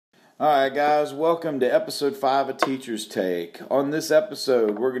Alright guys, welcome to episode 5 of Teacher's Take. On this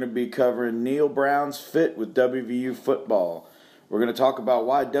episode, we're going to be covering Neal Brown's fit with WVU football. We're going to talk about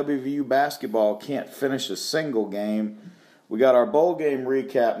why WVU basketball can't finish a single game. We got our bowl game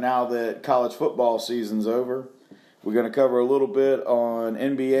recap now that college football season's over. We're going to cover a little bit on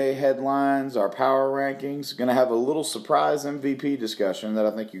NBA headlines, our power rankings. Going to have a little surprise MVP discussion that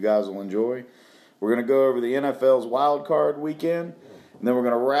I think you guys will enjoy. We're going to go over the NFL's wild card weekend. And then we're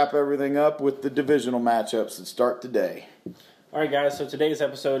going to wrap everything up with the divisional matchups that start today. All right, guys, so today's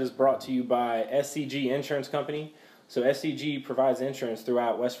episode is brought to you by SCG Insurance Company. So SCG provides insurance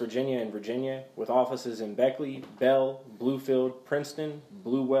throughout West Virginia and Virginia with offices in Beckley, Bell, Bluefield, Princeton,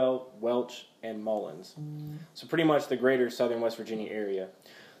 Bluewell, Welch, and Mullins. So pretty much the greater southern West Virginia area.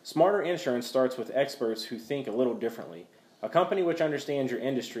 Smarter insurance starts with experts who think a little differently. A company which understands your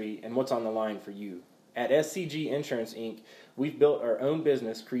industry and what's on the line for you. At SCG Insurance, Inc., we've built our own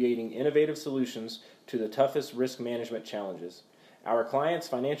business creating innovative solutions to the toughest risk management challenges. Our clients'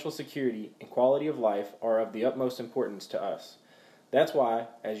 financial security and quality of life are of the utmost importance to us. That's why,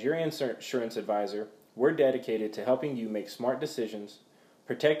 as your insurance advisor, we're dedicated to helping you make smart decisions,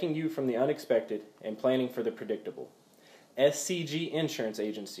 protecting you from the unexpected, and planning for the predictable. SCG Insurance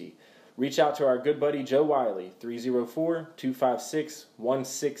Agency. Reach out to our good buddy Joe Wiley,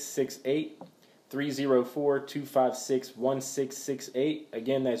 304-256-1668. 304-256-1668.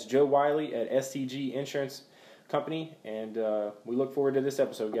 Again, that's Joe Wiley at SCG Insurance Company, and we look forward to this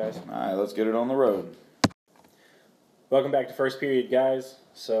episode, guys. All right, let's get it on the road. Welcome back to First Period, guys.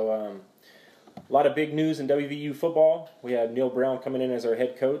 So, a lot of big news in WVU football. We have Neal Brown coming in as our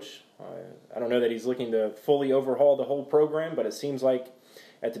head coach. I don't know that he's looking to fully overhaul the whole program, but it seems like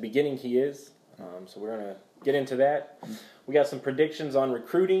at the beginning he is. So we're going to get into that. We got some predictions on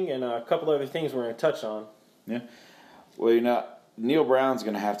recruiting and a couple other things we're going to touch on. Yeah. Well, Neal Brown's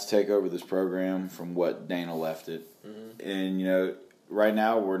going to have to take over this program from what Dana left it. Mm-hmm. And, right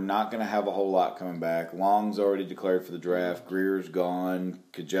now we're not going to have a whole lot coming back. Long's already declared for the draft. Greer's gone.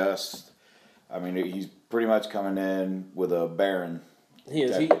 Kajust. I mean, he's pretty much coming in with a barren. He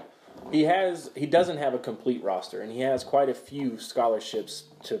is. He doesn't have a complete roster, and he has quite a few scholarships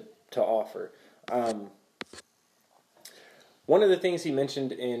to offer. One of the things he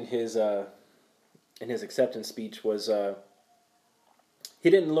mentioned in his acceptance speech was he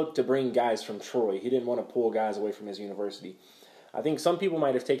didn't look to bring guys from Troy. He didn't want to pull guys away from his university. I think some people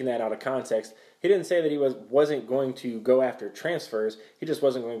might have taken that out of context. He didn't say that he wasn't going to go after transfers. He just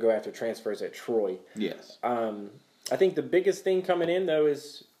wasn't going to go after transfers at Troy. Yes. I think the biggest thing coming in though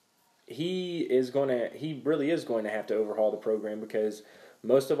is he really is going to have to overhaul the program because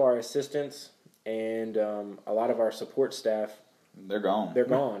most of our assistants and a lot of our support staff, they're gone. They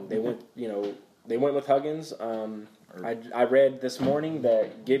went, they went with Huggins. I read this morning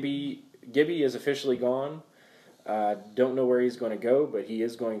that Gibby is officially gone. Don't know where he's going to go, but he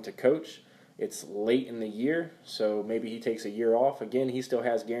is going to coach. It's late in the year, so maybe he takes a year off. Again, he still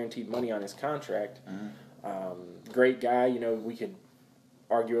has guaranteed money on his contract. Mm-hmm. Great guy. We could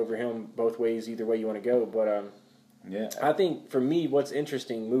argue over him both ways, either way you want to go, but yeah. I think for me, what's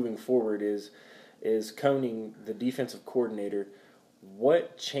interesting moving forward is Koenig, the defensive coordinator.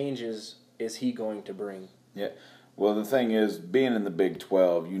 What changes is he going to bring? Yeah. Well, the thing is, being in the Big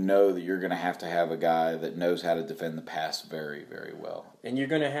 12, you know that you're going to have a guy that knows how to defend the pass very, very well. And you're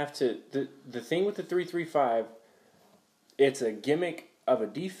going to have to the thing with the 3-3-5, it's a gimmick of a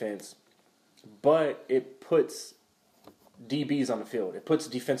defense, but it puts DBs on the field. It puts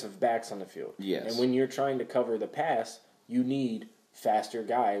defensive backs on the field. Yes. And when you're trying to cover the pass, you need faster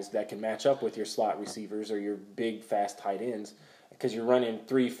guys that can match up with your slot receivers or your big, fast tight ends because you're running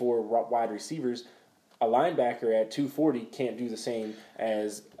 3-4 wide receivers. A linebacker at 240 can't do the same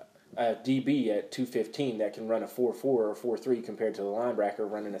as a DB at 215 that can run a 4-4 or 4-3 compared to the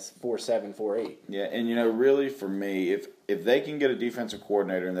linebacker running a 4-7, 4-8. Yeah, and really for me, if they can get a defensive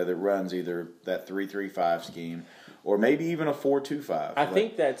coordinator in there that runs either that 3-3-5 scheme or maybe even a 4-2-5. I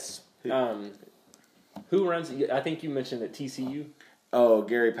think that's who runs. I think you mentioned at TCU. Oh,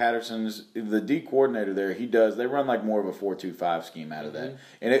 Gary Patterson's the D coordinator there. They run like more of a 4-2-5 scheme out of that,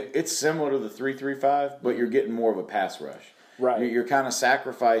 and it's similar to the 3-3-5, but you're getting more of a pass rush. Right. You're kind of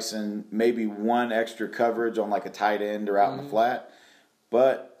sacrificing maybe one extra coverage on like a tight end or out in the flat,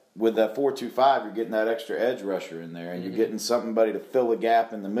 but with that 4-2-5, you're getting that extra edge rusher in there, and you're getting somebody to fill a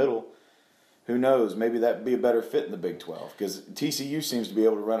gap in the middle. Who knows? Maybe that'd be a better fit in the Big 12 because TCU seems to be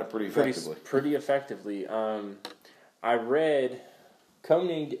able to run it pretty effectively. Pretty effectively. I read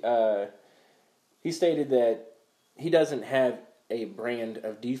Koenig. He stated that he doesn't have a brand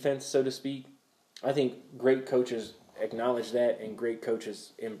of defense, so to speak. I think great coaches acknowledge that, and great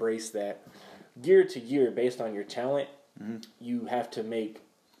coaches embrace that. Year to year, based on your talent, you have to make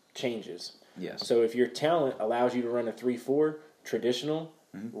changes. Yes. So if your talent allows you to run a 3-4 traditional,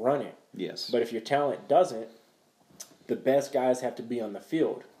 run it. Yes. But if your talent doesn't, the best guys have to be on the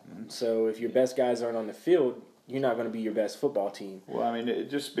field. So if your best guys aren't on the field, you're not going to be your best football team. Well, I mean,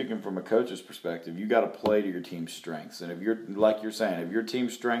 just speaking from a coach's perspective, you got to play to your team's strengths. And if you're, like you're saying, if your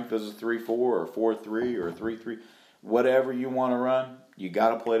team's strength is a 3-4 or a 4-3 or a 3-3, whatever you want to run, you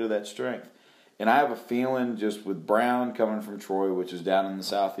got to play to that strength. And I have a feeling, just with Brown coming from Troy, which is down in the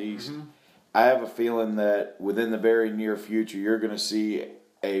southeast, I have a feeling that within the very near future, you're going to see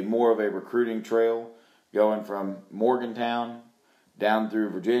more of a recruiting trail going from Morgantown down through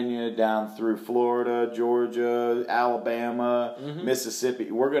Virginia, down through Florida, Georgia, Alabama,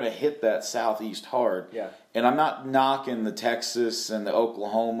 Mississippi. We're going to hit that southeast hard. Yeah. And I'm not knocking the Texas and the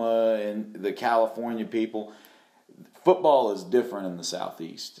Oklahoma and the California people. Football is different in the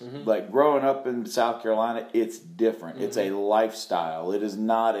southeast. Like growing up in South Carolina, it's different. It's a lifestyle. It is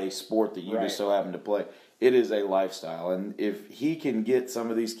not a sport that you just so happen to play. It is a lifestyle. And if he can get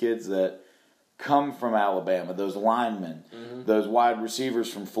some of these kids that come from Alabama, those linemen, those wide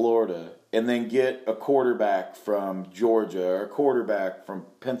receivers from Florida, and then get a quarterback from Georgia or a quarterback from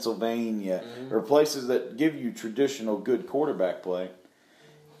Pennsylvania or places that give you traditional good quarterback play,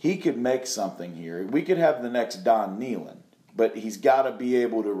 he could make something here. We could have the next Don Nehlen, but he's got to be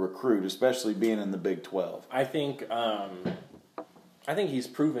able to recruit, especially being in the Big 12. I think he's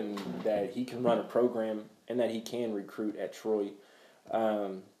proven that he can run a program and that he can recruit at Troy.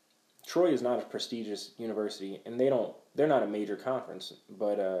 Troy is not a prestigious university, and they're not a major conference,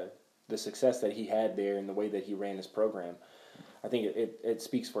 but the success that he had there and the way that he ran his program, I think it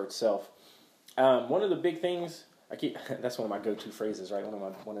speaks for itself. One of the big things, that's one of my go-to phrases, right?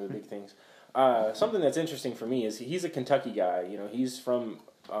 One of the big things. Something that's interesting for me is he's a Kentucky guy. You know, he's from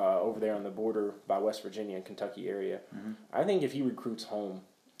over there on the border by West Virginia and Kentucky area. I think if he recruits home,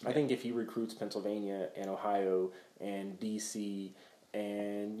 I think if he recruits Pennsylvania and Ohio and D.C.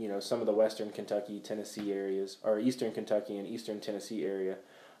 and, you know, some of the Western Kentucky, Tennessee areas, or Eastern Kentucky and Eastern Tennessee area,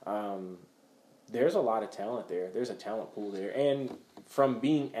 there's a lot of talent there. There's a talent pool there. And from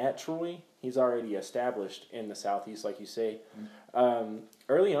being at Troy, he's already established in the Southeast, like you say.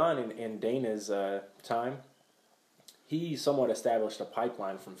 Early on in Dana's time, he somewhat established a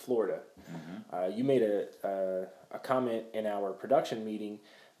pipeline from Florida. You made a comment in our production meeting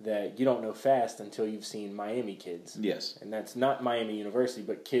that you don't know fast until you've seen Miami kids. Yes. And that's not Miami University,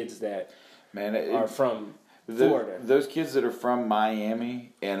 but kids that are from Florida. Those kids that are from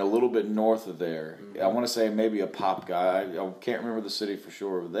Miami and a little bit north of there, I want to say maybe a Pop guy. I can't remember the city for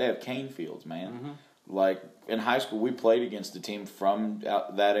sure, but they have cane fields, man. Like in high school, we played against a team from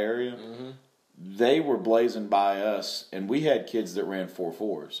that area. They were blazing by us, and we had kids that ran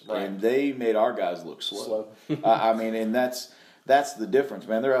 4.4s, and they made our guys look slow. I mean, and that's the difference,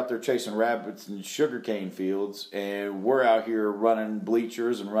 man. They're out there chasing rabbits in sugarcane fields, and we're out here running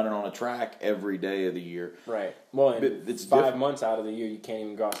bleachers and running on a track every day of the year. Right. Well, and it's 5 months out of the year, you can't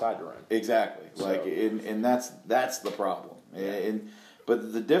even go outside to run. Exactly. Like, and that's the problem.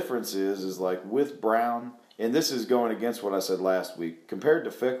 But the difference is like with Brown, and this is going against what I said last week, compared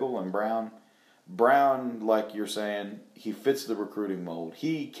to Fickle and Brown. Brown, like you're saying, he fits the recruiting mold.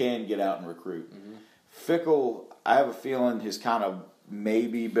 He can get out and recruit. Fickle, I have a feeling, has kind of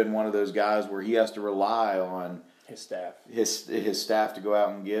maybe been one of those guys where he has to rely on his staff, his staff to go out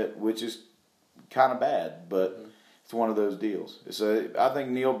and get, which is kind of bad, but it's one of those deals. So I think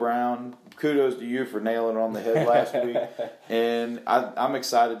Neal Brown, kudos to you for nailing it on the head last week, and I'm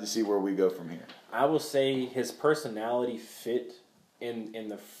excited to see where we go from here. I will say his personality fit in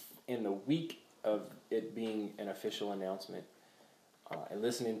the week of it being an official announcement, and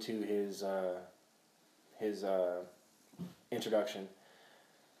listening to his introduction.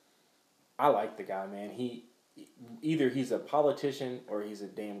 I like the guy, man. Either he's a politician or he's a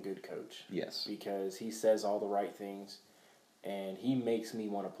damn good coach. Yes. Because he says all the right things, and he makes me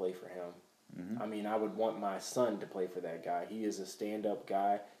want to play for him. I mean, I would want my son to play for that guy. He is a stand-up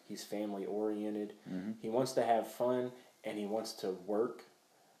guy. He's family-oriented. He wants to have fun, and he wants to work,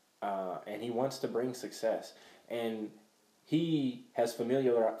 and he wants to bring success. And he has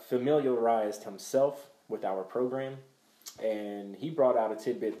familiarized himself with our program, and he brought out a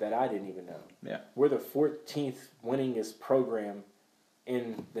tidbit that I didn't even know. Yeah. We're the 14th winningest program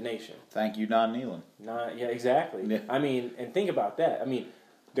in the nation. Thank you, Don Nehlen. Yeah, exactly. Yeah. I mean, and think about that. I mean,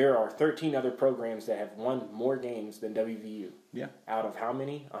 There are 13 other programs that have won more games than WVU. Yeah. Out of how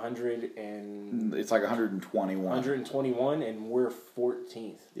many? 100 and... It's like 121. 121, and we're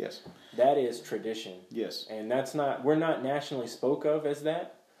 14th. Yes. That is tradition. Yes. And that's not... We're not nationally spoke of as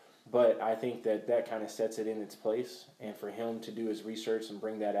that, but I think that kind of sets it in its place. And for him to do his research and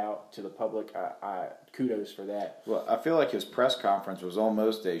bring that out to the public, I kudos for that. Well, I feel like his press conference was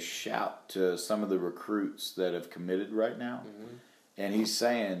almost a shout to some of the recruits that have committed right now. Mm-hmm. And he's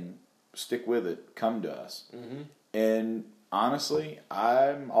saying, stick with it, come to us. Mm-hmm. And honestly,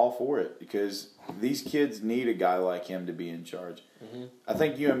 I'm all for it because these kids need a guy like him to be in charge. Mm-hmm. I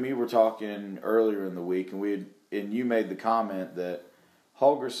think you and me were talking earlier in the week, and you made the comment that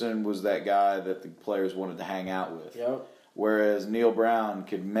Holgorsen was that guy that the players wanted to hang out with. Yep. Whereas Neal Brown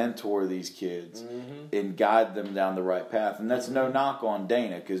could mentor these kids and guide them down the right path. And that's no knock on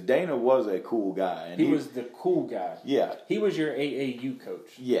Dana, because Dana was a cool guy. And he was the cool guy. Yeah. He was your AAU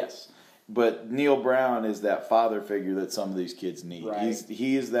coach. Yes. But Neal Brown is that father figure that some of these kids need. Right.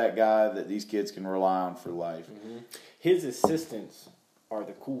 He is that guy that these kids can rely on for life. Mm-hmm. His assistants are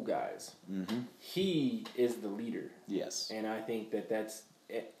the cool guys. Mm-hmm. He is the leader. Yes. And I think that's...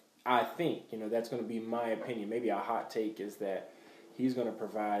 I think, that's going to be my opinion. Maybe a hot take is that he's going to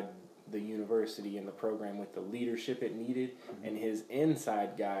provide the university and the program with the leadership it needed, and his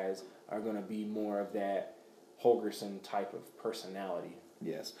inside guys are going to be more of that Holgorsen type of personality.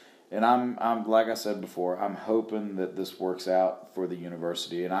 Yes. And I'm like I said before, I'm hoping that this works out for the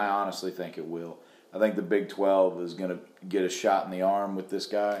university, and I honestly think it will. I think the Big 12 is going to get a shot in the arm with this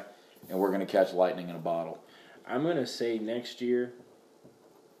guy, and we're going to catch lightning in a bottle. I'm going to say next year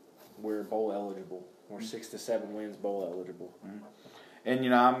we're bowl eligible. We're 6 to 7 wins bowl eligible. Mm-hmm.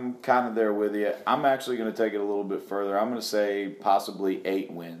 And, I'm kind of there with you. I'm actually going to take it a little bit further. I'm going to say possibly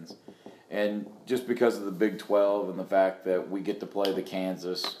 8 wins. And just because of the Big 12 and the fact that we get to play the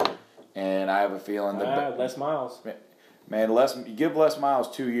Kansas, and I have a feeling that... Les Miles. Man, give Les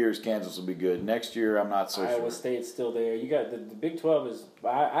Miles 2 years, Kansas will be good. Next year, I'm not so sure. Iowa State's still there. You got the Big 12 is.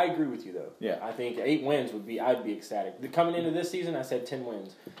 I agree with you though. Yeah. I think 8 wins would be. I'd be ecstatic. Coming into this season, I said 10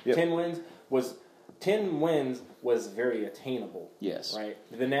 wins. Yep. 10 wins was very attainable. Yes. Right.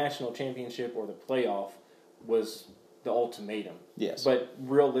 The national championship or the playoff was the ultimatum. Yes. But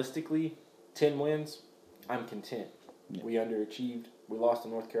realistically, 10 wins, I'm content. Yeah. We underachieved. We lost the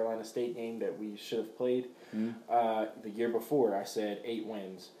North Carolina State game that we should have played. The year before, I said 8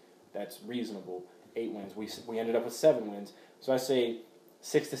 wins. That's reasonable. 8 wins. We ended up with 7 wins. So I say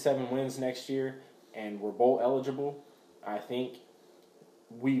 6 to 7 wins next year, and we're bowl eligible. I think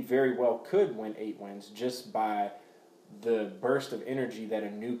we very well could win 8 wins just by the burst of energy that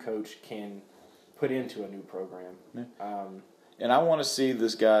a new coach can put into a new program. Yeah. And I want to see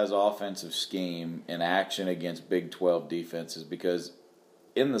this guy's offensive scheme in action against Big 12 defenses because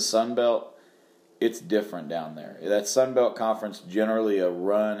in the Sun Belt, it's different down there. That Sun Belt Conference generally a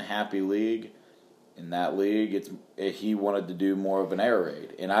run-happy league. In that league, he wanted to do more of an air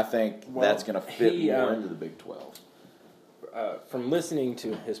raid, and I think that's going to fit more into the Big 12. From listening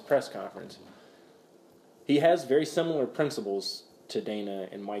to his press conference, he has very similar principles to Dana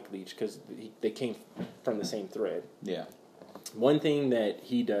and Mike Leach because they came from the same thread. Yeah. One thing that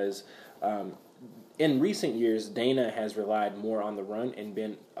he does, in recent years, Dana has relied more on the run and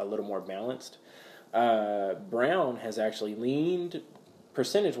been a little more balanced. Brown has actually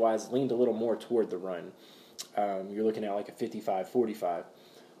percentage-wise, leaned a little more toward the run. You're looking at like a 55-45.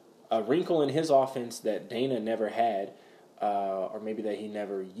 A wrinkle in his offense that Dana never had, or maybe that he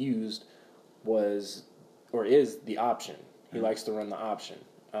never used, is the option. He likes to run the option.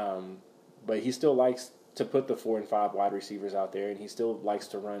 But he still likes to put the 4 and 5 wide receivers out there, and he still likes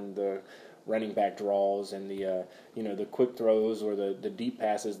to run the running back draws and the quick throws or the deep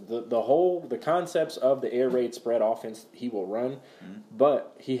passes. The concepts of the air raid spread offense he will run,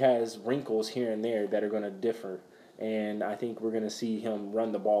 but he has wrinkles here and there that are going to differ, and I think we're going to see him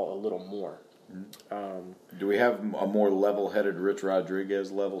run the ball a little more. Do we have a more level-headed Rich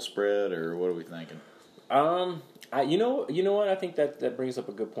Rodriguez level spread, or what are we thinking? You know what? I think that brings up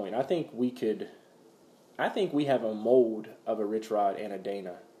a good point. I think we have a mold of a Rich Rod and a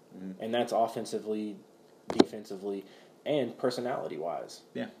Dana. And that's offensively, defensively, and personality-wise.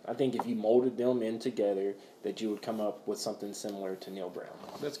 Yeah. I think if you molded them in together, that you would come up with something similar to Neal Brown.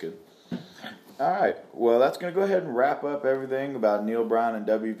 That's good. All right. Well, that's going to go ahead and wrap up everything about Neal Brown and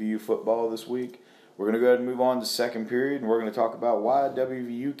WVU football this week. We're going to go ahead and move on to second period, and we're going to talk about why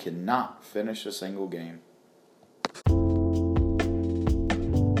WVU cannot finish a single game.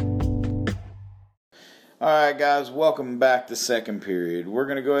 All right, guys, welcome back to second period. We're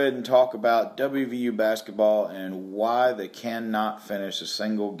going to go ahead and talk about WVU basketball and why they cannot finish a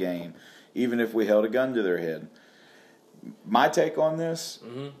single game, even if we held a gun to their head. My take on this,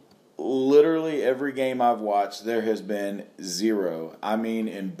 literally every game I've watched, there has been zero. I mean,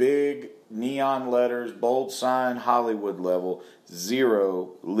 in big neon letters, bold sign, Hollywood level,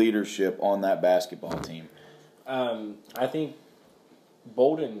 zero leadership on that basketball team. I think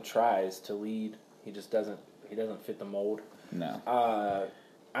Bolden tries to lead. He just doesn't. He doesn't fit the mold. No.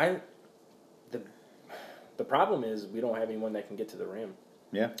 The problem is we don't have anyone that can get to the rim.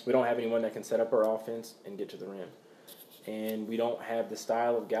 Yeah. We don't have anyone that can set up our offense and get to the rim, and we don't have the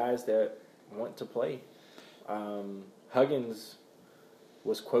style of guys that want to play. Huggins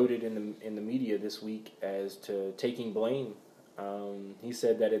was quoted in the media this week as to taking blame. He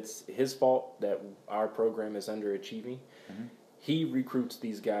said that it's his fault that our program is underachieving. Mm-hmm. He recruits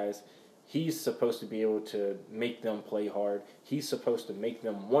these guys. He's supposed to be able to make them play hard. He's supposed to make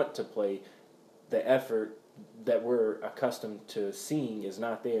them want to play. The effort that we're accustomed to seeing is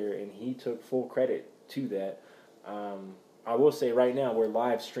not there, and he took full credit to that. I will say right now we're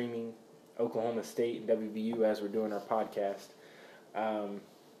live streaming Oklahoma State and WVU as we're doing our podcast.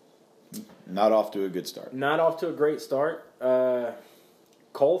 Not off to a good start. Not off to a great start.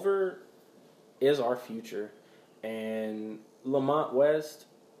 Culver is our future, and Lamont West,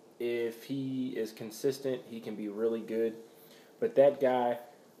 if he is consistent, he can be really good. But that guy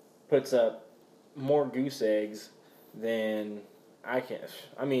puts up more goose eggs than I can.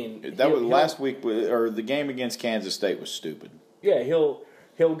 I mean, that was last week, or the game against Kansas State was stupid. Yeah, he'll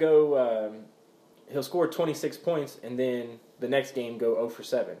go. He'll score 26 points, and then the next game go 0 for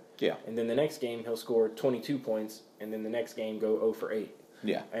 7. Yeah. And then the next game he'll score 22 points, and then the next game go 0 for 8.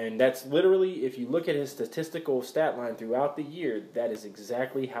 Yeah. And that's literally, if you look at his statistical stat line throughout the year, that is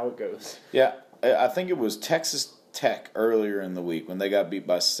exactly how it goes. Yeah. I think it was Texas Tech earlier in the week when they got beat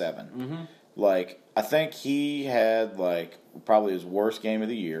by 7. Mm-hmm. Like, I think he had, like, probably his worst game of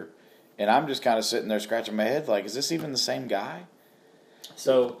the year. And I'm just kind of sitting there scratching my head, like, is this even the same guy?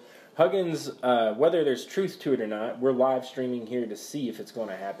 So, Huggins, whether there's truth to it or not, we're live streaming here to see if it's going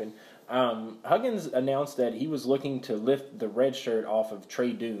to happen. Huggins announced that he was looking to lift the red shirt off of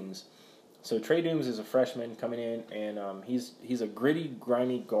Trey Dooms. So Trey Dooms is a freshman coming in, and he's a gritty,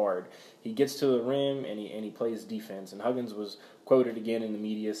 grimy guard. He gets to the rim and he plays defense. And Huggins was quoted again in the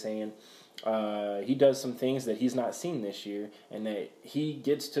media saying he does some things that he's not seen this year, and that he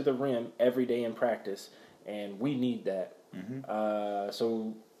gets to the rim every day in practice, and we need that. Mm-hmm.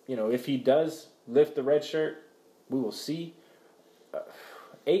 So if he does lift the red shirt, we will see.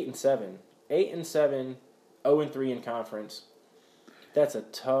 8-7, 0-3 in conference. That's a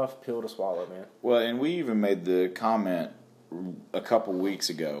tough pill to swallow, man. Well, and we even made the comment a couple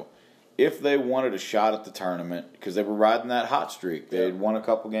weeks ago. If they wanted a shot at the tournament, because they were riding that hot streak, they had won a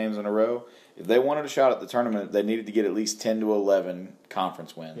couple games in a row. If they wanted a shot at the tournament, they needed to get at least 10 to 11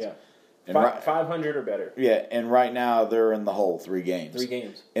 conference wins. Yeah, and 500 or better. Yeah, and right now they're in the hole 3 games. 3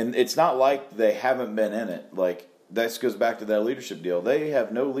 games. And it's not like they haven't been in it. Like, that goes back to that leadership deal. They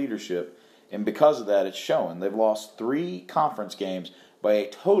have no leadership, and because of that, it's showing. They've lost 3 conference games by a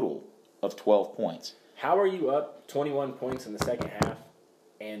total of 12 points. How are you up 21 points in the second half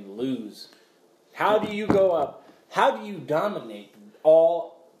and lose? How do you go up? How do you dominate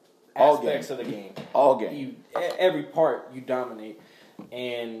all aspects of the game? All game. Every part you dominate,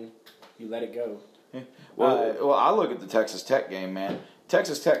 and you let it go. Well, I look at the Texas Tech game, man.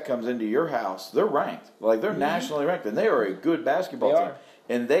 Texas Tech comes into your house, they're ranked. Like, they're nationally ranked, and they are a good basketball team.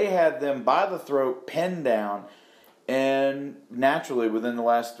 And they had them by the throat, pinned down, and naturally, within the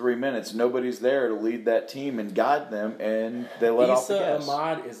last 3 minutes, nobody's there to lead that team and guide them, and they let off the gas. Issa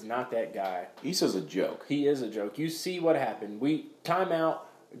Ahmad is not that guy. Issa's a joke. He is a joke. You see what happened. Timeout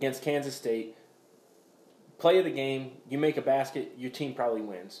against Kansas State, play of the game, you make a basket, your team probably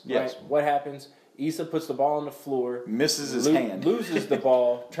wins. Yes. Right? What happens? Issa puts the ball on the floor. Misses his hand. Loses the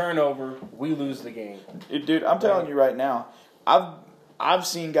ball. Turnover. We lose the game. Dude, I'm telling you right now, I've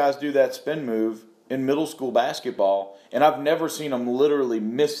seen guys do that spin move in middle school basketball, and I've never seen them literally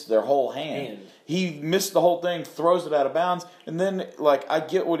miss their whole hand. He missed the whole thing, throws it out of bounds, and then, like, I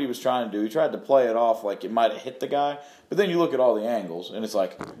get what he was trying to do. He tried to play it off like it might have hit the guy, but then you look at all the angles, and it's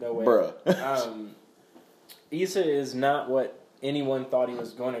like, no way. Bruh. Issa is not what anyone thought he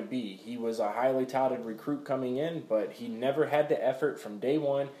was going to be. He was a highly touted recruit coming in, but he never had the effort from day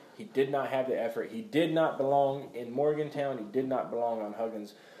one. He did not have the effort. He did not belong in Morgantown. He did not belong on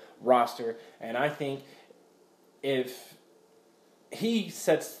Huggins' roster. And I think if he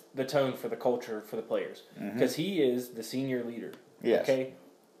sets the tone for the culture for the players, because he is the senior leader. Yes. Okay?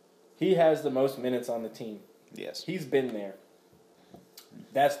 He has the most minutes on the team. Yes. He's been there.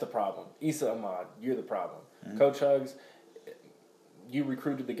 That's the problem. Issa Ahmad, you're the problem. Mm-hmm. Coach Hugs, you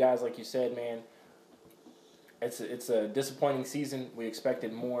recruited the guys like you said, man. It's a disappointing season. We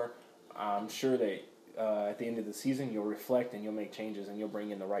expected more. I'm sure that at the end of the season you'll reflect and you'll make changes and you'll bring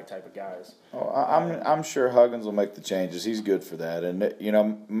in the right type of guys. Oh, I'm sure Huggins will make the changes. He's good for that. And you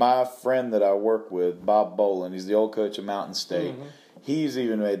know, my friend that I work with, Bob Bolin, he's the old coach of Mountain State. Mm-hmm. He's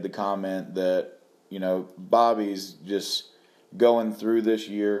even made the comment that, you know, Bobby's just going through this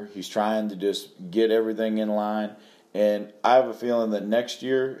year. He's trying to just get everything in line. And I have a feeling that next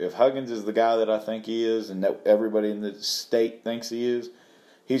year, if Huggins is the guy that I think he is and that everybody in the state thinks he is,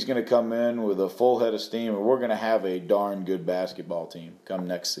 he's going to come in with a full head of steam, and we're going to have a darn good basketball team come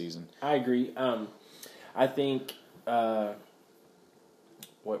next season. I agree. I think what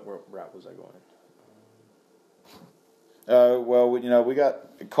route was I going? Well, you know, we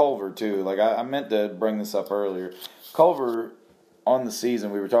got Culver, too. Like, I meant to bring this up earlier. Culver, on the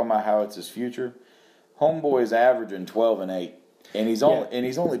season, we were talking about how it's his future. Homeboy's averaging 12-8, and he's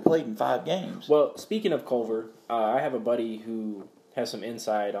only played in 5 games. Well, speaking of Culver, I have a buddy who has some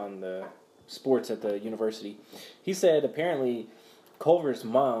insight on the sports at the university. He said apparently Culver's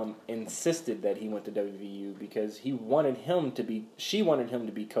mom insisted that he went to WVU because she wanted him to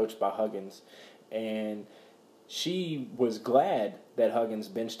be coached by Huggins, and she was glad that Huggins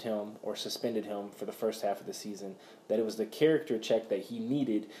benched him or suspended him for the first half of the season, that it was the character check that he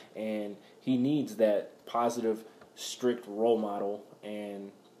needed, and he needs that positive, strict role model.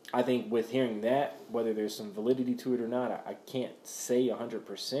 And I think with hearing that, whether there's some validity to it or not, I can't say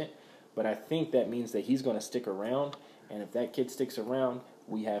 100%, but I think that means that he's going to stick around, and if that kid sticks around,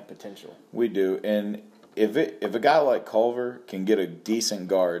 we have potential. We do, and if a guy like Culver can get a decent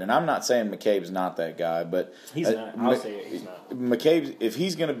guard, and I'm not saying McCabe's not that guy, but he's not. I'll say it. He's not. McCabe, if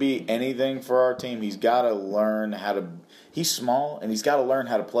he's going to be anything for our team, he's got to learn how to. He's small, and he's got to learn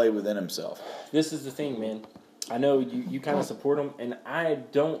how to play within himself. This is the thing, man. I know you kind of support him, and I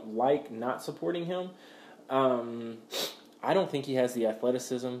don't like not supporting him. I don't think he has the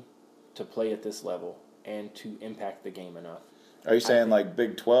athleticism to play at this level and to impact the game enough. Are you saying like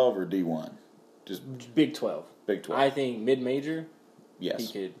Big 12 or D1? Just Big 12. Big 12. I think mid-major, yes.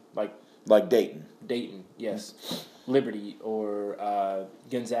 he could, like Dayton. Dayton, yes. Liberty or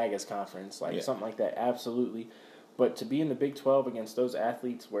Gonzaga's conference, something like that, absolutely. But to be in the Big 12 against those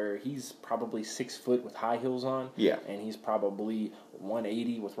athletes where he's probably 6 foot with high heels on, and he's probably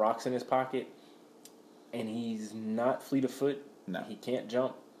 180 with rocks in his pocket, and he's not fleet of foot, he can't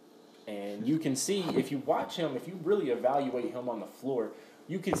jump, and you can see, if you watch him, if you really evaluate him on the floor,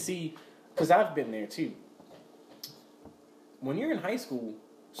 you can see, because I've been there too, when you're in high school,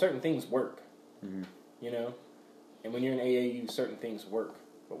 certain things work, you know, and when you're in AAU, certain things work,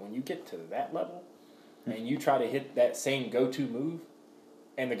 but when you get to that level, and you try to hit that same go-to move,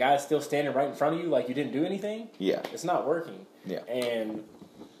 and the guy's still standing right in front of you like you didn't do anything, it's not working. Yeah. And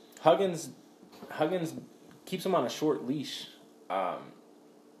Huggins keeps him on a short leash.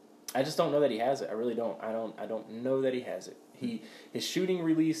 I just don't know that he has it. I really don't. I don't know that he has it. His shooting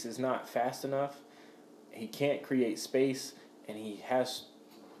release is not fast enough. He can't create space, and he has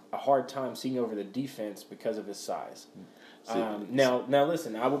a hard time seeing over the defense because of his size. Now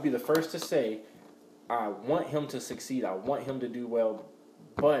listen, I will be the first to say I want him to succeed. I want him to do well,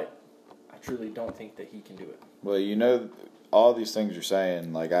 but I truly don't think that he can do it. Well, you know, all these things you're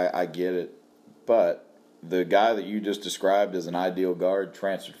saying, like, I get it, but the guy that you just described as an ideal guard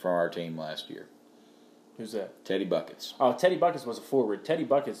transferred from our team last year. Who's that? Teddy Buckets. Oh, Teddy Buckets was a forward. Teddy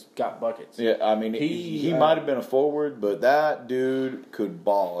Buckets got buckets. Yeah, I mean, he might have been a forward, but that dude could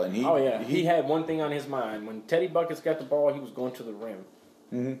ball. And he had one thing on his mind. When Teddy Buckets got the ball, he was going to the rim.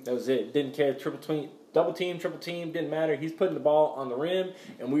 Mm-hmm. That was it. Didn't care. Double team, triple team, didn't matter. He's putting the ball on the rim,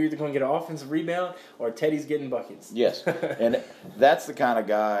 and we're either going to get an offensive rebound or Teddy's getting buckets. Yes, and that's the kind of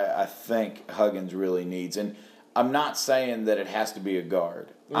guy I think Huggins really needs. And I'm not saying that it has to be a guard.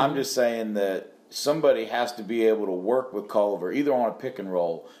 Mm-hmm. I'm just saying that somebody has to be able to work with Culver, either on a pick and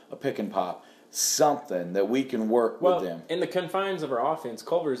roll, a pick and pop, something that we can work with them. In the confines of our offense,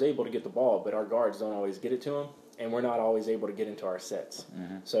 Culver is able to get the ball, but our guards don't always get it to him. And we're not always able to get into our sets.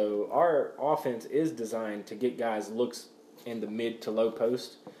 Mm-hmm. So our offense is designed to get guys looks in the mid to low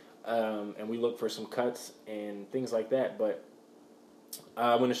post, and we look for some cuts and things like that. But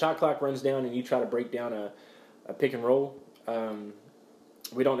when the shot clock runs down and you try to break down a pick and roll,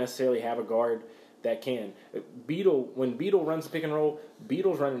 we don't necessarily have a guard that can. When Beetle runs the pick and roll,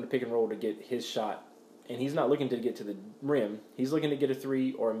 Beetle's running the pick and roll to get his shot, and he's not looking to get to the rim. He's looking to get a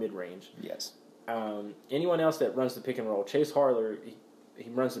three or a mid-range. Yes. Anyone else that runs the pick and roll, Chase Harler,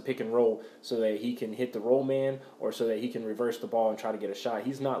 the pick and roll so that he can hit the roll man or so that he can reverse the ball and try to get a shot.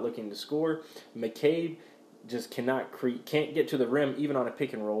 He's not looking to score. McCabe just can't get to the rim even on a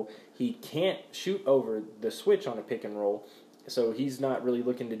pick and roll. He can't shoot over the switch on a pick and roll. So he's not really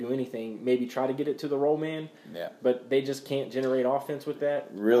looking to do anything. Maybe try to get it to the roll man. Yeah. But they just can't generate offense with that.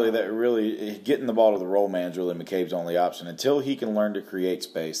 Really, getting the ball to the roll man is really McCabe's only option until he can learn to create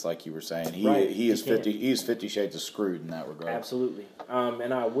space, like you were saying. He is 50 shades of screwed in that regard. Absolutely.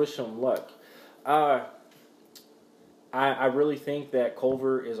 And I wish him luck. I really think that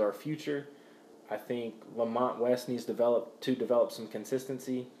Culver is our future. I think Lamont West needs to develop some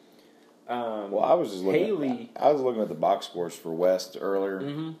consistency. Well, I was looking at the box scores for West earlier.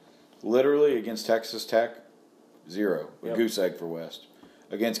 Mm-hmm. Literally against Texas Tech, 0. Yep. Goose egg for West.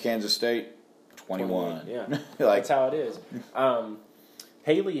 Against Kansas State, 21. Yeah, like, that's how it is.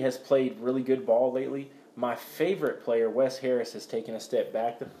 Haley has played really good ball lately. My favorite player, Wes Harris, has taken a step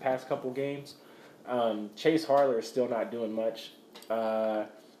back the past couple games. Chase Harler is still not doing much.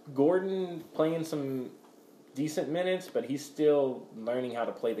 Gordon playing some decent minutes, but he's still learning how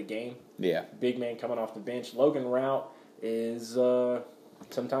to play the game. Yeah. Big man coming off the bench. Logan Rout is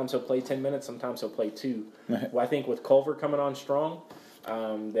sometimes he'll play 10 minutes, sometimes he'll play 2. Well, I think with Culver coming on strong,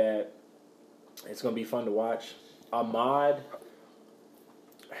 that it's going to be fun to watch. Ahmad.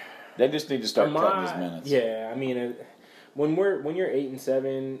 They just need to start cutting his minutes. Yeah, I mean, when you're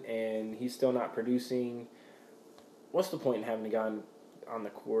 8-7 and he's still not producing, what's the point in having a guy on the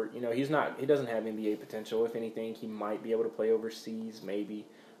court? You know, he doesn't have NBA potential. If anything, he might be able to play overseas, maybe.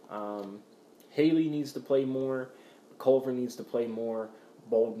 Haley needs to play more. Culver needs to play more.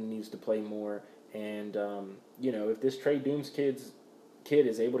 Bolden needs to play more. And, if this Trey Dooms kid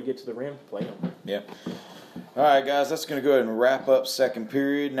is able to get to the rim, play him. Yeah. All right, guys, that's going to go ahead and wrap up second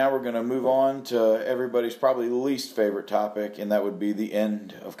period. Now we're going to move on to everybody's probably least favorite topic, and that would be the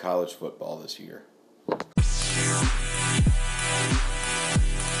end of college football this year.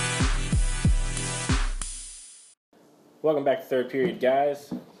 Welcome back to third period,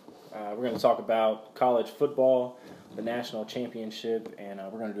 guys. We're going to talk about college football, the national championship, and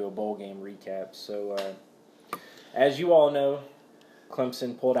we're going to do a bowl game recap. So, as you all know,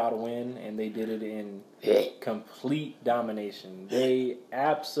 Clemson pulled out a win, and they did it in complete domination. They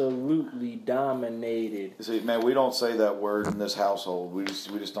absolutely dominated. See, man, we don't say that word in this household. We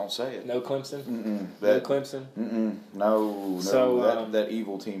just don't say it. No Clemson? No Clemson? No. So, that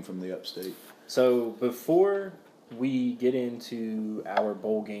evil team from the upstate. So, before we get into our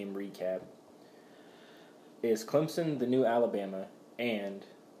bowl game recap, is Clemson the new Alabama, and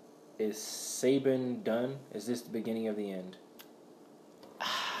is Saban done? Is this the beginning of the end?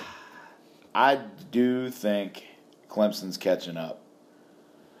 I do think Clemson's catching up,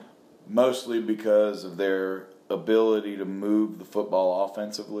 mostly because of their ability to move the football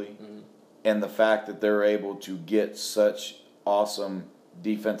offensively and the fact that they're able to get such awesome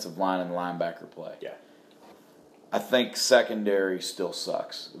defensive line and linebacker play. Yeah. I think secondary still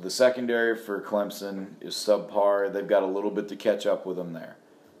sucks. The secondary for Clemson is subpar. They've got a little bit to catch up with them there.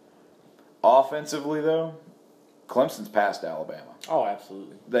 Offensively, though, Clemson's past Alabama. Oh,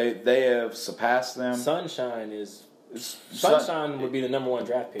 absolutely. They have surpassed them. Sunshine would be the number one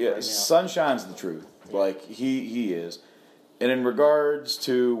draft pick right now. Sunshine's the truth. Yeah. Like, he is. And in regards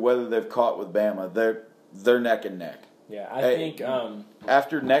to whether they've caught with Bama, they're neck and neck. Yeah, I think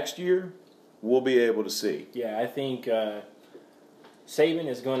after next year, we'll be able to see. Yeah, I think Saban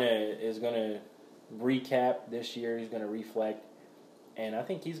is gonna recap this year. He's gonna reflect, and I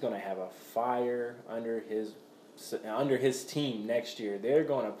think he's gonna have a fire under his team next year. They're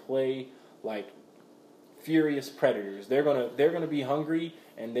gonna play like furious predators. They're gonna be hungry,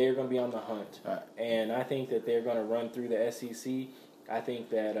 and they're gonna be on the hunt. Right. And I think that they're gonna run through the SEC. I think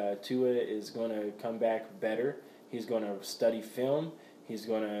that Tua is gonna come back better. He's gonna study film. He's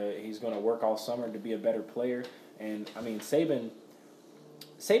gonna work all summer to be a better player. And I mean, Saban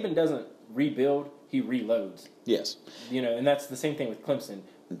doesn't rebuild; he reloads. Yes. And that's the same thing with Clemson.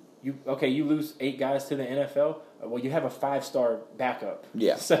 You lose 8 guys to the NFL. Well, you have a 5-star backup.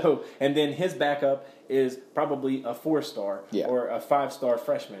 Yeah. So, and then his backup is probably a 4-star or a 5-star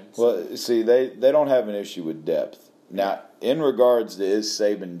freshman. So. Well, see, they don't have an issue with depth. Now, in regards to is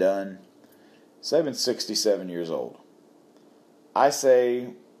Saban done, Saban's 67 years old. I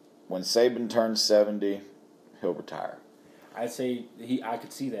say when Saban turns 70, he'll retire. I say I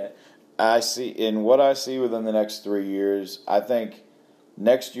could see that. In what I see within the next 3 years, I think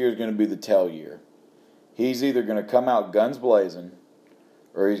next year is going to be the tell year. He's either going to come out guns blazing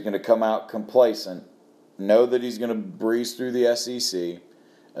or he's going to come out complacent, know that he's going to breeze through the SEC,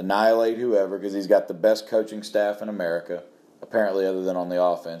 annihilate whoever because he's got the best coaching staff in America, apparently, other than on the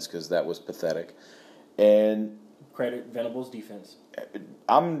offense, because that was pathetic. And Credit Venables' defense.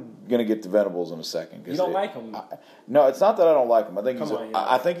 I'm gonna get to Venables in a second. You don't like him? No, it's not that I don't like him. I think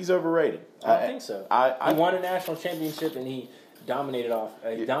I think he's overrated. I don't think so. He won a national championship and he dominated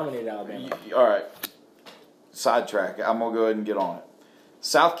Alabama. All right. Sidetrack. I'm gonna go ahead and get on it.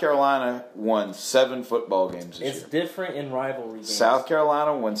 South Carolina won 7 football games this year. It's different in rivalry games. South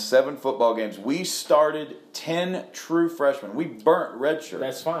Carolina won 7 football games. We started 10 true freshmen. We burnt red shirts.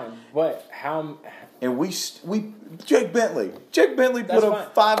 That's fine, but how? And we Jake Bentley put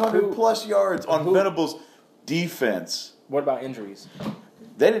up 500 plus yards on Venables' defense. What about injuries?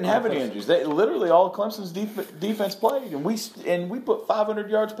 They didn't have any injuries. They literally all Clemson's defense played, and we put 500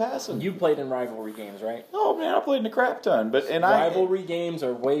 yards passing. You played in rivalry games, right? Oh man, I played in a crap ton, rivalry games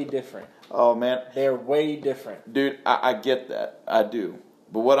are way different. Oh man, they're way different, dude. I get that, I do.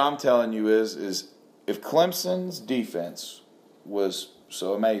 But what I'm telling you is if Clemson's defense was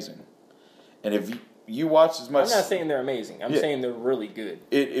so amazing, and if you watch as much... I'm not saying they're amazing. I'm saying they're really good.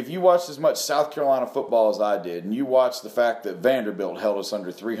 If you watched as much South Carolina football as I did, and you watched the fact that Vanderbilt held us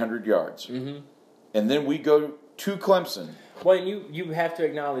under 300 yards, and then we go to Clemson... Well, and you have to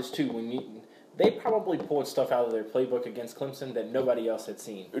acknowledge, too, they probably pulled stuff out of their playbook against Clemson that nobody else had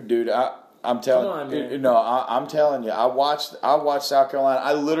seen. Dude, I'm telling you. Come on, man. No, I'm telling you. I watched South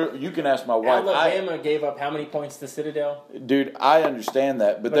Carolina. You can ask my wife. Alabama gave up how many points to Citadel? Dude, I understand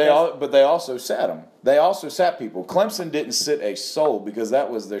that, but they also sat them. They also sat people. Clemson didn't sit a soul because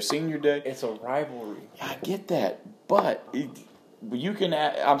that was their senior day. It's a rivalry. I get that, but you can.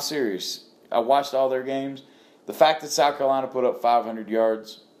 I'm serious. I watched all their games. The fact that South Carolina put up 500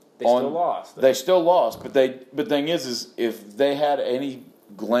 yards, they still lost. They still lost, but the thing is if they had any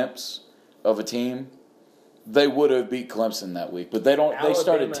glimpse of a team, they would have beat Clemson that week. But they don't. Alabama, they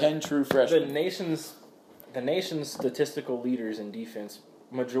started 10 true freshmen. The nation's statistical leaders in defense,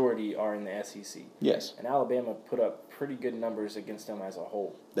 majority are in the SEC. Yes. And Alabama put up pretty good numbers against them as a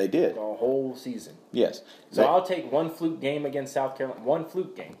whole. They did. The whole season. Yes. So I'll take one fluke game against South Carolina. One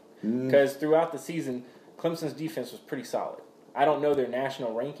fluke game. Because throughout the season, Clemson's defense was pretty solid. I don't know their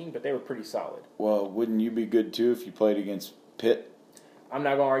national ranking, but they were pretty solid. Well, wouldn't you be good too if you played against Pitt? I'm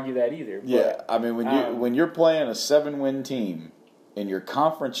not going to argue that either. Yeah, I mean when you're playing a 7-win team in your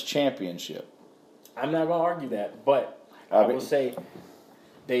conference championship, I'm not going to argue that, but I will say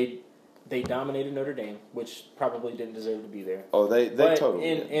they dominated Notre Dame, which probably didn't deserve to be there. Oh, they totally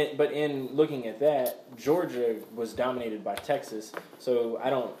did. But in looking at that, Georgia was dominated by Texas, so I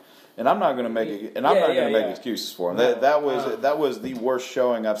don't. And I'm not going to make excuses for them. No, that was the worst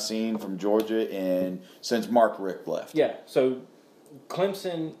showing I've seen from Georgia since Mark Richt left. Yeah, so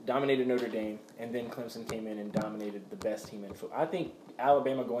Clemson dominated Notre Dame, and then Clemson came in and dominated the best team in football. I think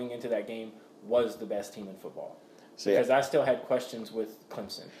Alabama going into that game was the best team in football. Because I still had questions with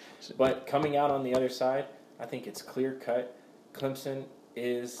Clemson. But coming out on the other side, I think it's clear-cut. Clemson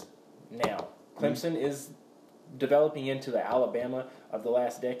is now. Clemson is developing into the Alabama of the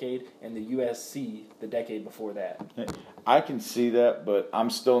last decade and the USC the decade before that. I can see that, but I'm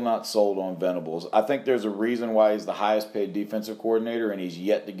still not sold on Venables. I think there's a reason why he's the highest paid defensive coordinator and he's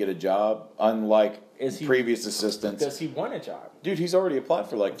yet to get a job, unlike previous assistants. Does he want a job? Dude, he's already applied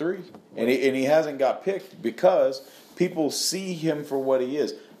for like 3. And he hasn't got picked because people see him for what he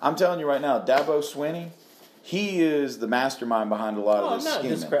is. I'm telling you right now, Dabo Swinney, he is the mastermind behind a lot of this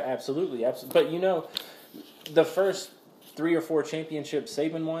scheming. Absolutely. But, the first 3 or 4 championships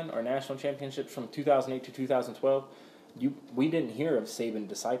Saban won, or national championships from 2008 to 2012, we didn't hear of Saban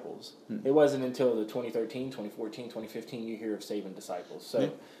disciples. It wasn't until the 2013, 2014, 2015 you hear of Saban disciples.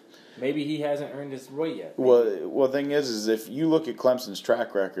 So maybe he hasn't earned his way yet. Well, the thing is if you look at Clemson's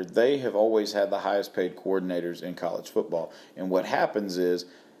track record, they have always had the highest paid coordinators in college football. And what happens is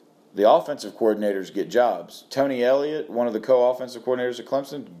the offensive coordinators get jobs. Tony Elliott, one of the co-offensive coordinators at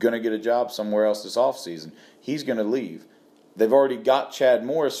Clemson, going to get a job somewhere else this offseason. He's going to leave. They've already got Chad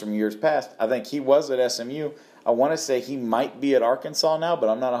Morris from years past. I think he was at SMU. I want to say he might be at Arkansas now, but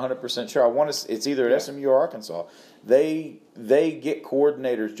I'm not 100% sure. It's either at SMU or Arkansas. They get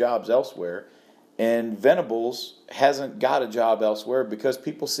coordinators jobs elsewhere, and Venables hasn't got a job elsewhere because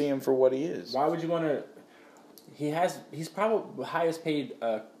people see him for what he is. Why would you want to? He's probably the highest paid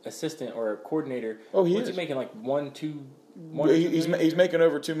assistant or coordinator. Oh, he is. What's he making, like $1, 2? He's making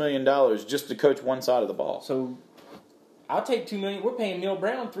over $2 million just to coach one side of the ball. So I'll take $2 million. We're paying Neil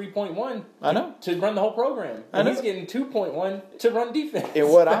Brown $3.1. I know, to run the whole program, and he's getting $2.1 to run defense. And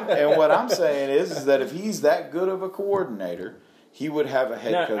what I'm saying is that if he's that good of a coordinator, he would have a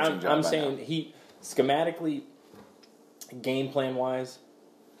head coaching job. I'm saying he schematically, game plan wise,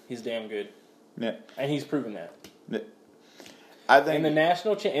 he's damn good. Yeah, and he's proven that. Yeah. I think in the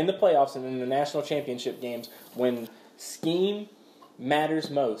in the playoffs and in the national championship games when scheme matters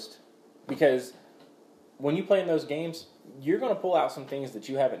most, because when you play in those games, you're going to pull out some things that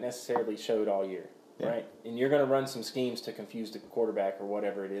you haven't necessarily showed all year, right? And you're going to run some schemes to confuse the quarterback or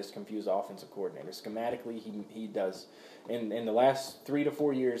whatever it is, confuse the offensive coordinator. Schematically, he does. In the last 3 to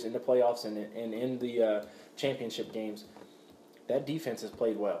 4 years in the playoffs and in the championship games, that defense has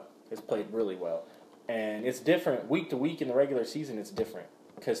played well. It's played really well. And it's different. Week to week in the regular season, it's different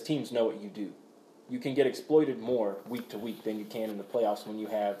because teams know what you do. You can get exploited more week to week than you can in the playoffs when you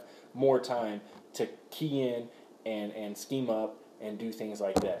have more time to key in and scheme up and do things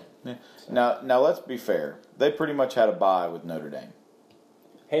like that. Yeah. Now let's be fair. They pretty much had a bye with Notre Dame.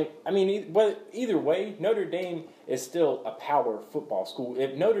 Hey, I mean, either way, Notre Dame is still a power football school.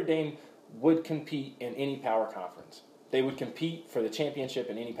 If Notre Dame would compete in any power conference, they would compete for the championship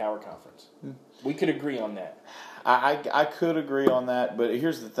in any power conference. We could agree on that. I could agree on that, but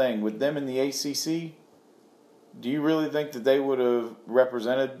here's the thing. With them in the ACC, do you really think that they would have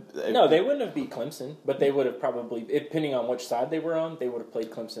represented? No, they wouldn't have beat Clemson, but they would have probably, depending on which side they were on, they would have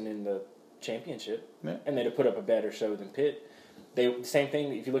played Clemson in the championship, and they'd have put up a better show than Pitt. Same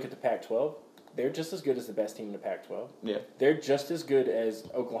thing, if you look at the Pac-12, they're just as good as the best team in the Pac-12. Yeah. They're just as good as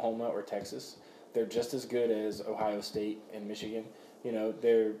Oklahoma or Texas. They're just as good as Ohio State and Michigan. You know,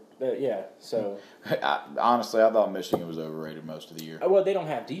 so. Honestly, I thought Michigan was overrated most of the year. Well, they don't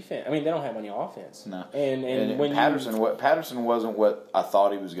have defense. I mean, they don't have any offense. No. And when Patterson wasn't what I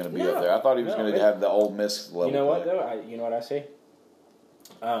thought he was going to be up there. I thought he was going to have the Ole Miss level. You know what, though? You know what I say?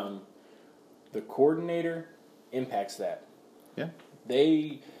 The coordinator impacts that. Yeah.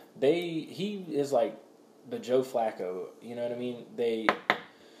 He is like the Joe Flacco. You know what I mean? They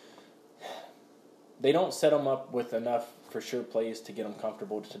don't set him up with enough for sure plays to get him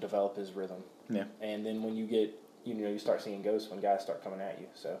comfortable to develop his rhythm. Yeah. And then when you start seeing ghosts when guys start coming at you.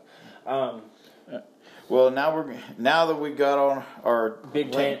 So, well, now that we got on our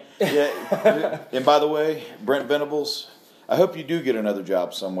big rant. Yeah. And by the way, Brent Venables, I hope you do get another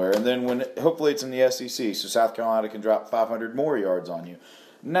job somewhere, and then hopefully it's in the SEC, so South Carolina can drop 500 more yards on you.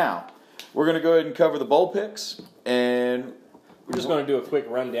 Now, we're going to go ahead and cover the bowl picks, and we're just going to do a quick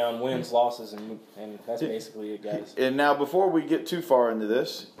rundown, wins, losses, and that's basically it, guys. And now, before we get too far into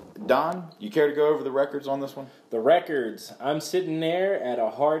this, Don, you care to go over the records on this one? The records. I'm sitting there at a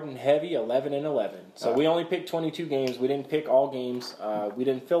hard and heavy 11-11. So we only picked 22 games. We didn't pick all games. We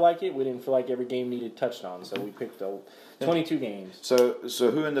didn't feel like it. We didn't feel like every game needed touched on. So we picked 22 games. So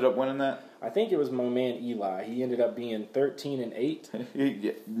who ended up winning that? I think it was my man Eli. He ended up being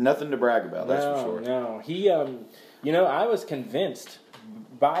 13-8. Nothing to brag about, that's for sure. No, he. I was convinced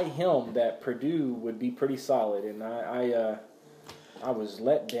by him that Purdue would be pretty solid, and I was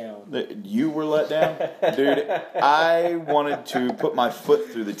let down. You were let down? Dude, I wanted to put my foot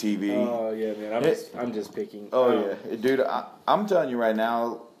through the TV. Oh, yeah, man. I'm just picking. Oh, yeah. Dude, I'm telling you right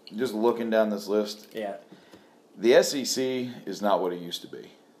now, just looking down this list, yeah, the SEC is not what it used to be.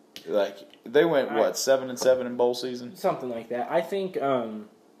 Like, they went, 7-7 in bowl season? Something like that. I think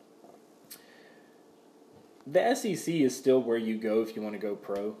the SEC is still where you go if you want to go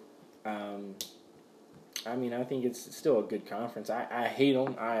pro. I think it's still a good conference. I hate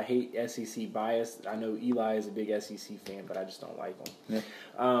them. I hate SEC bias. I know Eli is a big SEC fan, but I just don't like them. Yeah.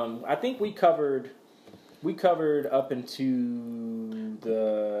 I think we covered up into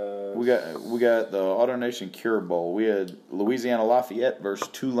the... We got the AutoNation Cure Bowl. We had Louisiana Lafayette versus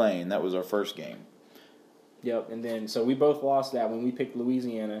Tulane. That was our first game. Yep, and then so we both lost that when we picked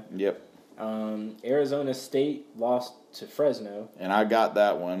Louisiana. Yep. Arizona State lost to Fresno. And I got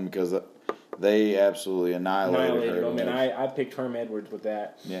that one because they absolutely annihilated them. And I picked Herm Edwards with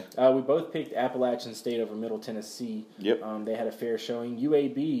that. Yeah. We both picked Appalachian State over Middle Tennessee. Yep. They had a fair showing.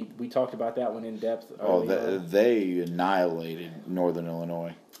 UAB, we talked about that one in depth. They annihilated Northern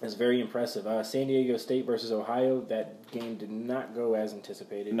Illinois. It's very impressive. San Diego State versus Ohio, that game did not go as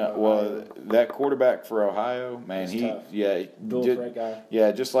anticipated. No, well, that quarterback for Ohio, man, Bill Fred guy.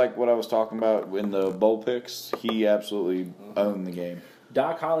 Yeah, just like what I was talking about in the bowl picks, he absolutely owned the game.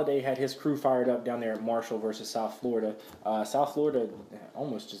 Doc Holliday had his crew fired up down there at Marshall versus South Florida. South Florida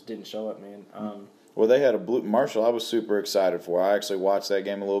almost just didn't show up, man. Well, they had Marshall I was super excited for. I actually watched that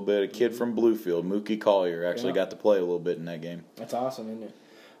game a little bit. A kid from Bluefield, Mookie Collier, actually got to play a little bit in that game. That's awesome, isn't it?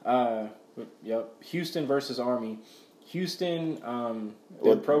 Yep. Houston versus Army. Houston,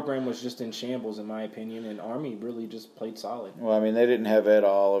 their program was just in shambles, in my opinion, and Army really just played solid. Well, I mean, they didn't have Ed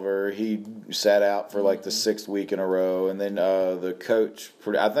Oliver. He sat out for like the 6th week in a row, and then the coach.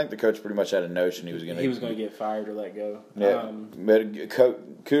 I think the coach pretty much had a notion he was going to get fired or let go. Yeah,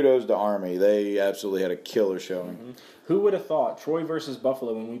 but kudos to Army. They absolutely had a killer showing. Who would have thought Troy versus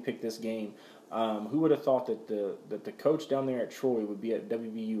Buffalo when we picked this game? Who would have thought that the coach down there at Troy would be at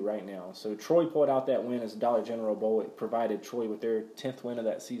WVU right now? So Troy pulled out that win as a Dollar General Bowl. It provided Troy with their 10th win of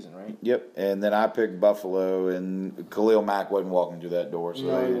that season, right? Yep, and then I picked Buffalo, and Khalil Mack wasn't walking through that door, so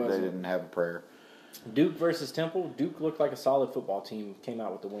No, they didn't have a prayer. Duke versus Temple. Duke looked like a solid football team. Came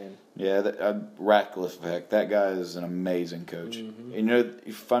out with the win. Yeah, Ratcliffe effect. That guy is an amazing coach. Mm-hmm. And, you know,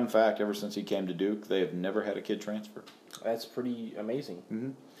 fun fact: ever since he came to Duke, they have never had a kid transfer. That's pretty amazing.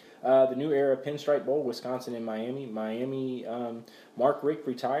 Mm-hmm. The New Era Pinstripe Bowl, Wisconsin and Miami. Miami, Mark Richt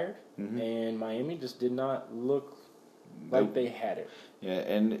retired, and Miami just did not look like they had it. Yeah,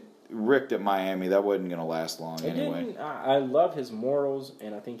 and Richt at Miami, that wasn't going to last long anyway. I love his morals,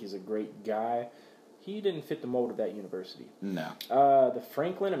 and I think he's a great guy. He didn't fit the mold of that university. No. The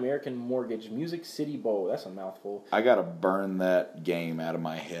Franklin American Mortgage Music City Bowl. That's a mouthful. I got to burn that game out of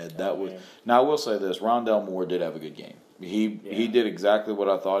my head. Man. Now, I will say this. Rondell Moore did have a good game. He did exactly what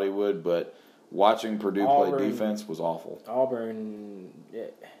I thought he would, but watching Purdue play defense was awful. Auburn,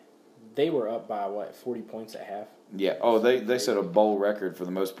 they were up by, 40 points at half? Yeah. Oh, they set a bowl record for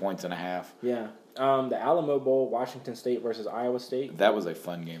the most points in a half. Yeah. The Alamo Bowl, Washington State versus Iowa State. That was a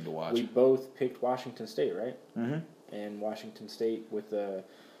fun game to watch. We both picked Washington State, right? Mm-hmm. And Washington State with,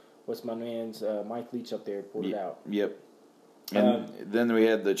 what's my man's, Mike Leach up there pulled it out. Yep. And then we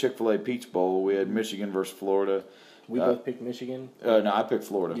had the Chick-fil-A Peach Bowl. We had Michigan versus Florida. We both picked Michigan. No, I picked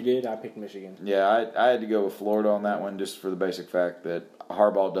Florida. You did? I picked Michigan. Yeah, I had to go with Florida on that one just for the basic fact that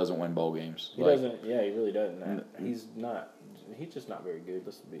Harbaugh doesn't win bowl games. He doesn't. Yeah, he really doesn't. He's not. He's just not very good.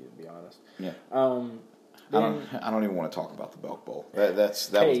 Let's be honest. Yeah. I don't even want to talk about the Belk Bowl. That was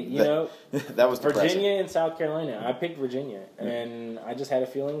depressing. Virginia and South Carolina. I picked Virginia, and I just had a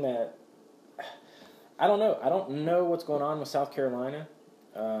feeling that I don't know. I don't know what's going on with South Carolina.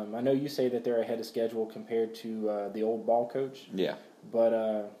 I know you say that they're ahead of schedule compared to the old ball coach. Yeah.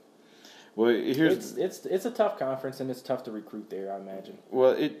 But well, here's it's a tough conference, and it's tough to recruit there, I imagine.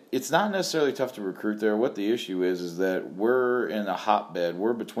 Well, it's not necessarily tough to recruit there. What the issue is that we're in a hotbed.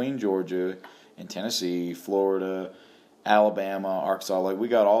 We're between Georgia and Tennessee, Florida, Alabama, Arkansas. Like, we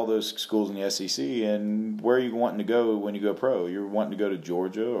got all those schools in the SEC, and where are you wanting to go when you go pro? You're wanting to go to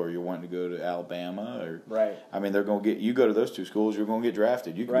Georgia, or you're wanting to go to Alabama, or right. I mean, they're going to get you go to those two schools. You're going to get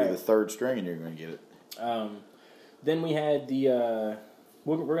drafted. You can be the third string, and you're going to get it. Then we had the.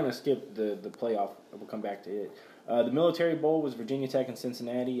 We're going to skip the playoff. We'll come back to it. The Military Bowl was Virginia Tech and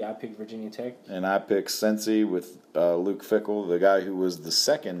Cincinnati. I picked Virginia Tech. And I picked Cincy with Luke Fickell, the guy who was the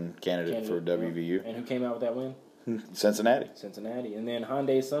second candidate for WVU. And who came out with that win? Cincinnati. And then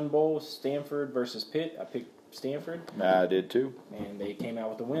Hyundai Sun Bowl, Stanford versus Pitt. I picked Stanford. I did too. And they came out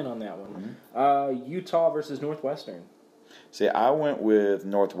with the win on that one. Utah versus Northwestern. See, I went with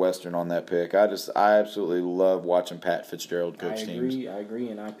Northwestern on that pick. I absolutely love watching Pat Fitzgerald coach teams. I agree,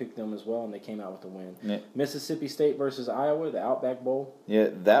 and I picked them as well, and they came out with the win. Yeah. Mississippi State versus Iowa, the Outback Bowl. Yeah,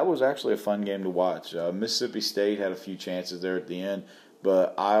 that was actually a fun game to watch. Mississippi State had a few chances there at the end,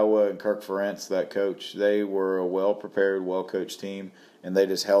 but Iowa and Kirk Ferentz, that coach, they were a well-prepared, well-coached team, and they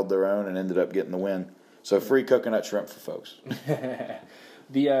just held their own and ended up getting the win. So free coconut shrimp for folks.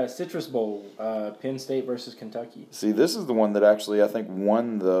 The Citrus Bowl, Penn State versus Kentucky. See, this is the one that actually I think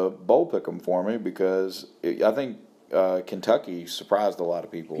won the bowl pick'em for me because I think Kentucky surprised a lot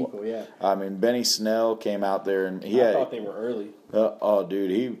of people. Yeah. I mean, Benny Snell came out there and I thought they were early.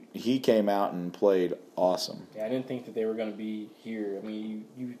 Dude, he came out and played awesome. Yeah, I didn't think that they were going to be here. I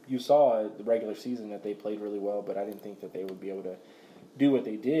mean, you saw the regular season that they played really well, but I didn't think that they would be able to do what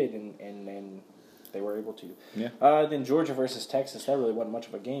they did, and they were able to. Yeah. Then Georgia versus Texas. That really wasn't much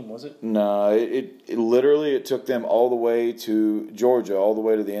of a game, was it? No, it literally took them all the way to Georgia, all the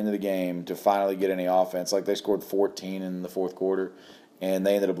way to the end of the game to finally get any offense. Like, they scored 14 in the fourth quarter, and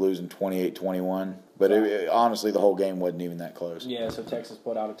they ended up losing 28-21. But honestly, the whole game wasn't even that close. Yeah, so Texas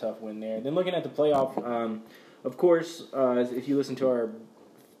put out a tough win there. Then looking at the playoff, of course, if you listen to our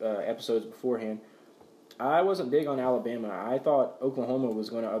episodes beforehand, I wasn't big on Alabama. I thought Oklahoma was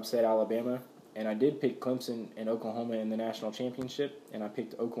going to upset Alabama. And I did pick Clemson and Oklahoma in the national championship, and I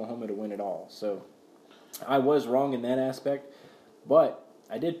picked Oklahoma to win it all. So I was wrong in that aspect, but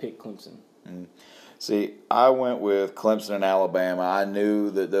I did pick Clemson. See, I went with Clemson and Alabama. I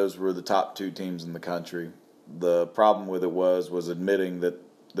knew that those were the top two teams in the country. The problem with it was admitting that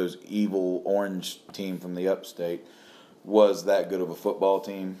those evil orange team from the upstate was that good of a football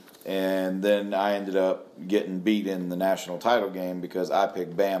team. And then I ended up getting beat in the national title game because I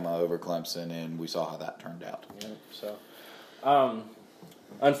picked Bama over Clemson, and we saw how that turned out. Yeah, so,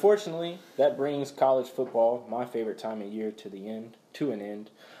 unfortunately, that brings college football, my favorite time of year, to an end.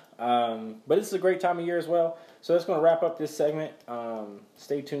 But it's a great time of year as well. So that's going to wrap up this segment.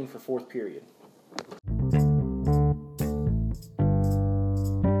 Stay tuned for fourth period.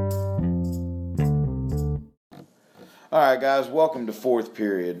 All right, guys, welcome to fourth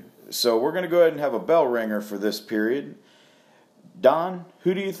period. So we're going to go ahead and have a bell ringer for this period. Don,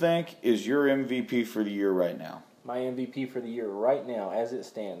 who do you think is your MVP for the year right now? My MVP for the year right now, as it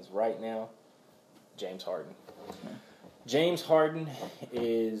stands right now, James Harden. Okay. James Harden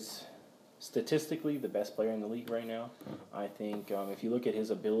is statistically the best player in the league right now. I think if you look at his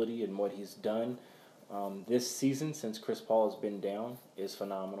ability and what he's done this season since Chris Paul has been down is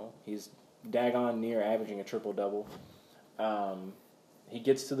phenomenal. He's daggone near averaging a triple-double. He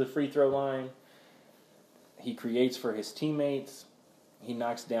gets to the free throw line. He creates for his teammates. He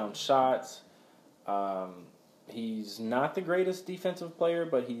knocks down shots. He's not the greatest defensive player,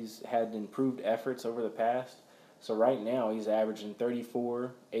 but he's had improved efforts over the past. So right now he's averaging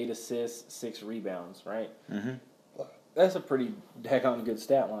 34, 8 assists, 6 rebounds, right? Mm-hmm. That's a pretty daggone good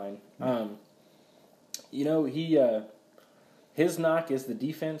stat line. Mm-hmm. His knock is the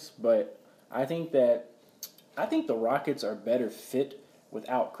defense, but I think the Rockets are better fit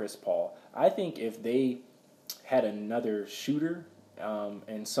without Chris Paul. I think if they had another shooter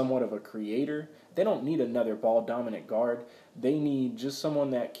and somewhat of a creator, they don't need another ball-dominant guard. They need just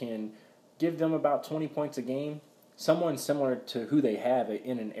someone that can give them about 20 points a game, someone similar to who they have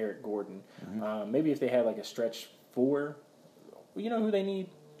in an Eric Gordon. Mm-hmm. Maybe if they had like a stretch 4, you know who they need?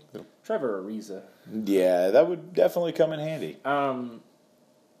 Yep. Trevor Ariza. Yeah, that would definitely come in handy.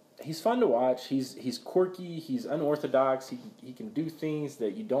 He's fun to watch. He's quirky. He's unorthodox. He can do things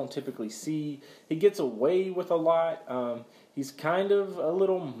that you don't typically see. He gets away with a lot. He's kind of a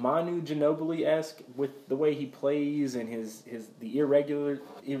little Manu Ginobili-esque with the way he plays and the irregular.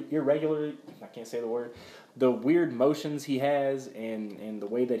 I can't say the word. The weird motions he has and the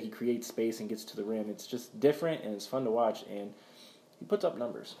way that he creates space and gets to the rim. It's just different and it's fun to watch. And he puts up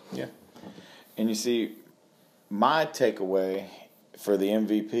numbers. Yeah. And you see, my takeaway for the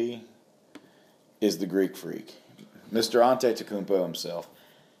MVP is the Greek Freak, Mr. Antetokounmpo himself.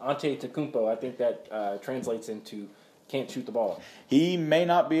 Antetokounmpo, I think that translates into can't shoot the ball. He may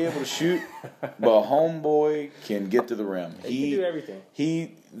not be able to shoot, but homeboy can get to the rim. He can do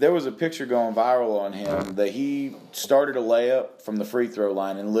everything. There was a picture going viral on him that he started a layup from the free throw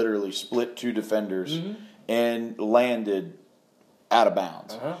line and literally split 2 defenders and landed out of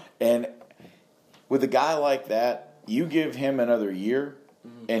bounds. Uh-huh. And with a guy like that, you give him another year,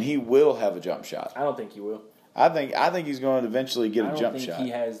 and he will have a jump shot. I don't think he will. I think he's going to eventually get a jump shot. I don't think he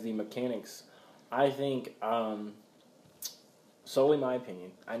has the mechanics. I think, solely my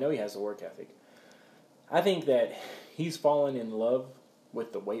opinion, I know he has the work ethic. I think that he's fallen in love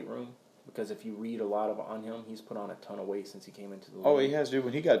with the weight room because if you read a lot on him, he's put on a ton of weight since he came into the league. Oh, he has, dude.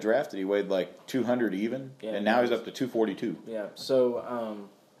 When he got drafted, he weighed like 200 even, and now he's up to 242. Yeah, so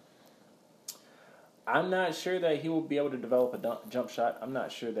I'm not sure that he will be able to develop a jump shot. I'm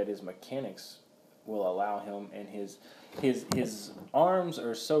not sure that his mechanics will allow him, and his arms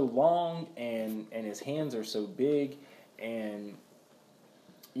are so long and his hands are so big, and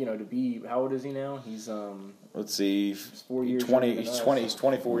to be, how old is he now? He's let's see, 4 years. 20. He's 20. He's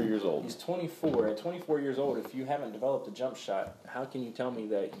 24 years old. He's 24. At 24 years old, if you haven't developed a jump shot, how can you tell me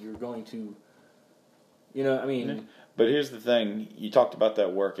that you're going to? But here's the thing: you talked about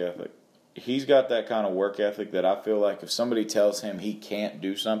that work ethic. He's got that kind of work ethic that I feel like if somebody tells him he can't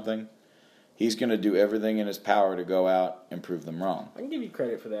do something, he's going to do everything in his power to go out and prove them wrong. I can give you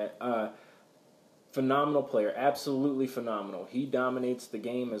credit for that. Phenomenal player. Absolutely phenomenal. He dominates the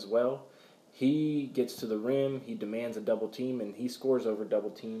game as well. He gets to the rim. He demands a double team, and he scores over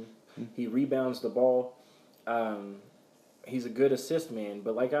double team. He rebounds the ball. He's a good assist man.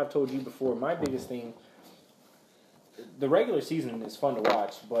 But like I've told you before, my biggest thing, the regular season is fun to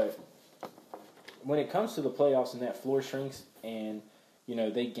watch, but when it comes to the playoffs and that floor shrinks and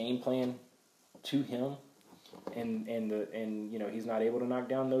they game plan to him and he's not able to knock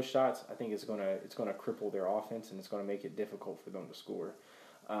down those shots, I think it's gonna cripple their offense and it's gonna make it difficult for them to score.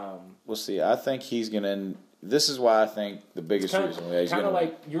 We'll see. I think he's gonna. This is why I think the biggest reason why he's kind of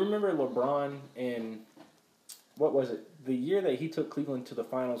like you remember LeBron in what was it, the year that he took Cleveland to the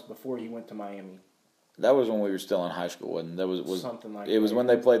finals before he went to Miami. That was when we were still in high school, and that was something like it was when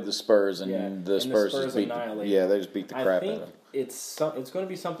they played the Spurs, and the Spurs just beat. Yeah, they just beat the crap out of them. It's going to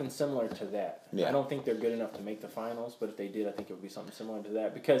be something similar to that. Yeah. I don't think they're good enough to make the finals, but if they did, I think it would be something similar to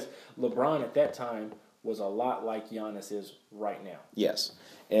that because LeBron at that time was a lot like Giannis is right now. Yes,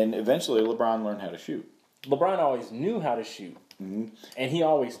 and eventually LeBron learned how to shoot. LeBron always knew how to shoot, and he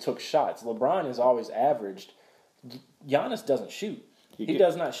always took shots. LeBron has always averaged. Giannis doesn't shoot. He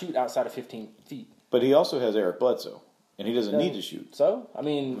does not shoot outside of 15 feet. But he also has Eric Bledsoe, and he doesn't need to shoot. So, I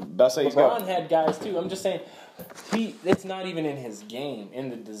mean, LeBron had guys too. I'm just saying, it's not even in his game, in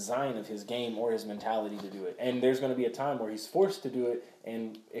the design of his game or his mentality to do it. And there's going to be a time where he's forced to do it,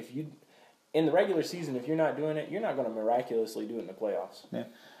 and in the regular season, if you're not doing it, you're not going to miraculously do it in the playoffs. Yeah.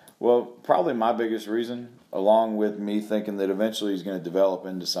 Well, probably my biggest reason, along with me thinking that eventually he's going to develop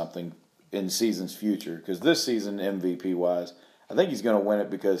into something in season's future, because this season, MVP-wise, I think he's going to win it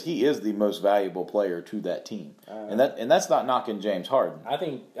because he is the most valuable player to that team, and that's not knocking James Harden.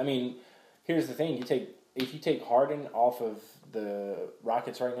 I mean, here's the thing: if you take Harden off of the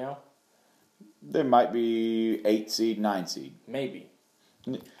Rockets right now, there might be 8 seed, 9 seed, maybe.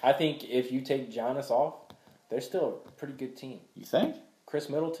 I think if you take Giannis off, they're still a pretty good team. You think? Chris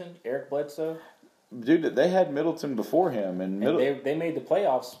Middleton, Eric Bledsoe. Dude, they had Middleton before him, and they made the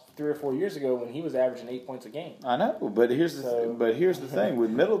playoffs 3 or 4 years ago when he was averaging 8 points a game. I know, but here's the thing with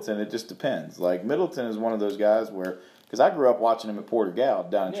Middleton, it just depends. Like Middleton is one of those guys where, because I grew up watching him at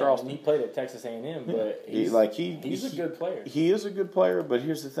Porter-Gaud down in Charleston. And he played at Texas A&M, but he's a good player. He is a good player, but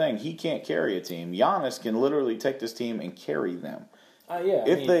here's the thing: he can't carry a team. Giannis can literally take this team and carry them.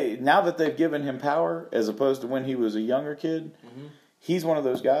 Now that they've given him power, as opposed to when he was a younger kid. Mm-hmm. He's one of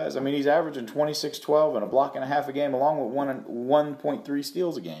those guys. I mean, he's averaging 26, 12, and a block and a half a game, along with 1.3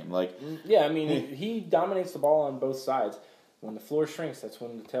 steals a game. He dominates the ball on both sides. When the floor shrinks, that's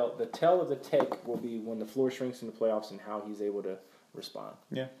when the tell of the tape will be when the floor shrinks in the playoffs and how he's able to respond.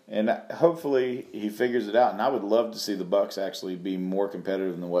 Yeah, and hopefully he figures it out. And I would love to see the Bucks actually be more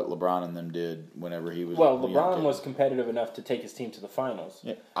competitive than what LeBron and them did whenever he was. Well, LeBron was competitive enough to take his team to the finals.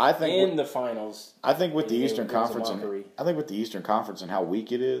 Yeah, I think the finals. I think with the Eastern Conference, and how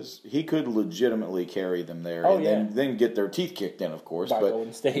weak it is, he could legitimately carry them there, then get their teeth kicked in, of course. By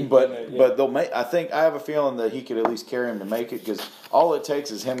Golden State, but they'll make. I have a feeling that he could at least carry him to make it, because all it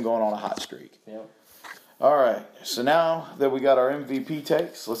takes is him going on a hot streak. Yeah. All right, so now that we got our MVP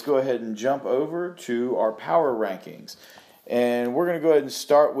takes, let's go ahead and jump over to our power rankings. And we're going to go ahead and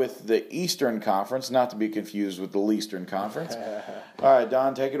start with the Eastern Conference, not to be confused with the Leastern Conference. All right,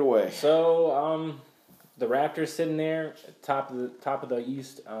 Don, take it away. So, the Raptors sitting there at top of the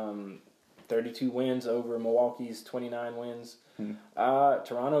East, 32 wins over Milwaukee's 29 wins.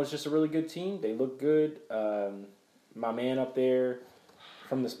 Toronto is just a really good team. They look good. My man up there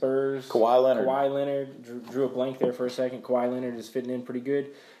from the Spurs, Kawhi Leonard drew a blank there for a second. Kawhi Leonard is fitting in pretty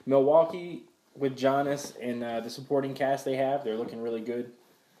good. Milwaukee, with Giannis and the supporting cast they have, they're looking really good.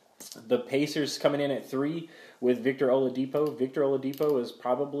 The Pacers coming in at 3 with Victor Oladipo. Victor Oladipo is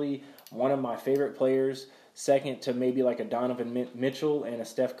probably one of my favorite players, second to maybe like a Donovan Mitchell and a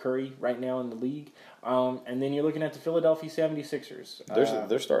Steph Curry right now in the league. And then you're looking at the Philadelphia 76ers.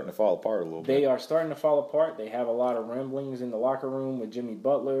 They're starting to fall apart a little bit. They are starting to fall apart. They have a lot of ramblings in the locker room with Jimmy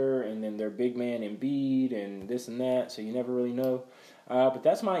Butler and then their big man Embiid and this and that, so you never really know. But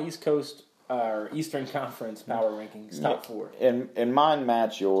that's my Eastern Conference power rankings, top 4. And mine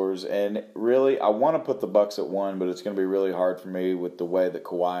match yours. And really, I want to put the Bucks at 1, but it's going to be really hard for me with the way that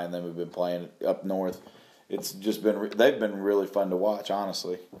Kawhi and them have been playing up north. It's just they've been really fun to watch,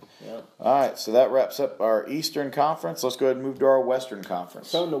 honestly. Yeah. All right, so that wraps up our Eastern Conference. Let's go ahead and move to our Western Conference.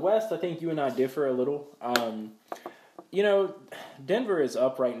 So in the West, I think you and I differ a little. Denver is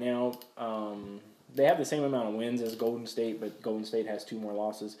up right now. They have the same amount of wins as Golden State, but Golden State has 2 more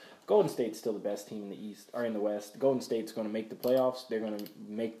losses. Golden State's still the best team in the East or in the West. Golden State's going to make the playoffs. They're going to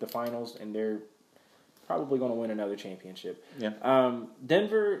make the finals, and they're probably going to win another championship. Yeah.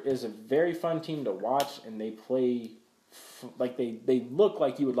 Denver is a very fun team to watch, and they play like they look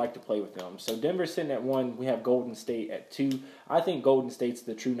like you would like to play with them. So Denver's sitting at 1. We have Golden State at 2. I think Golden State's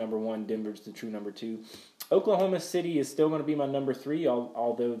the true number 1. Denver's the true number 2. Oklahoma City is still going to be my number 3,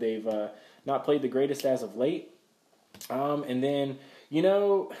 although they've not played the greatest as of late. And then,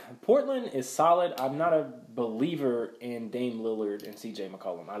 Portland is solid. I'm not a believer in Dame Lillard and C.J.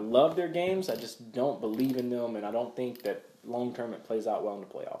 McCollum. I love their games. I just don't believe in them, and I don't think that long-term it plays out well in the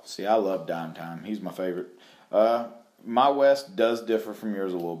playoffs. See, I love Dime Time. He's my favorite. My West does differ from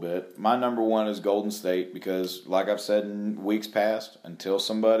yours a little bit. My number 1 is Golden State because, like I've said in weeks past, until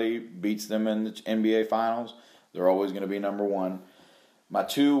somebody beats them in the NBA Finals, they're always going to be number 1. My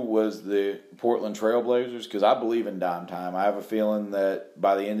 2 was the Portland Trailblazers because I believe in Dime Time. I have a feeling that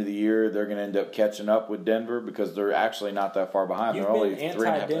by the end of the year, they're going to end up catching up with Denver because they're actually not that far behind. You've they're been only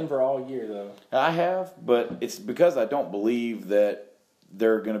anti-Denver all year, though. I have, but it's because I don't believe that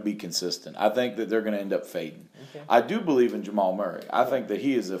they're going to be consistent. I think that they're going to end up fading. Okay. I do believe in Jamal Murray. I think that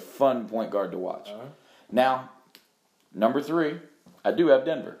he is a fun point guard to watch. Now, number 3, I do have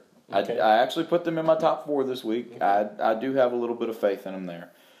Denver. Okay. I actually put them in my top 4 this week. Okay. I do have a little bit of faith in them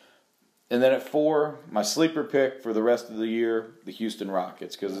there. And then at 4, my sleeper pick for the rest of the year, the Houston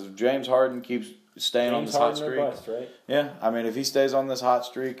Rockets. Because if James Harden keeps staying on this hot streak. Bust, right? Yeah, I mean, if he stays on this hot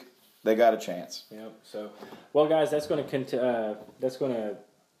streak, they got a chance. Yep. So, well, guys, that's going to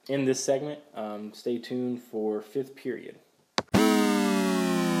end this segment. Stay tuned for fifth period.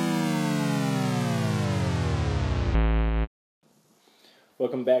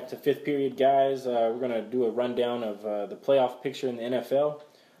 Welcome back to fifth period, guys. We're going to do a rundown of the playoff picture in the NFL.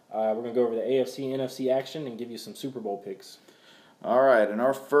 We're going to go over the AFC, NFC action, and give you some Super Bowl picks. All right, in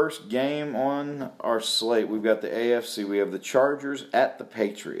our first game on our slate, we've got the AFC. We have the Chargers at the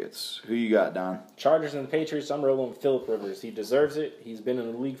Patriots. Who you got, Don? Chargers and the Patriots, I'm rolling with Phillip Rivers. He deserves it. He's been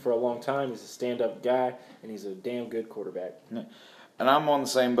in the league for a long time. He's a stand-up guy, and he's a damn good quarterback. And I'm on the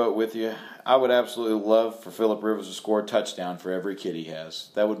same boat with you. I would absolutely love for Phillip Rivers to score a touchdown for every kid he has.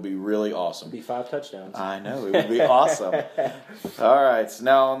 That would be really awesome. It'd be 5 touchdowns. I know, it would be awesome. All right, so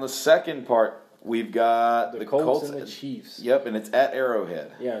now on the second part, we've got the Colts and the Chiefs. Yep, and it's at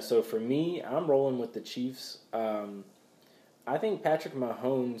Arrowhead. Yeah, so for me, I'm rolling with the Chiefs. I think Patrick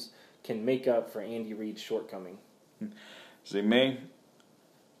Mahomes can make up for Andy Reid's shortcoming. See, me,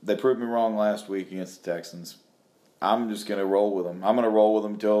 they proved me wrong last week against the Texans. I'm just going to roll with them. I'm going to roll with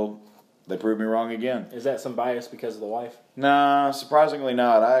them until they prove me wrong again. Is that some bias because of the wife? Nah, surprisingly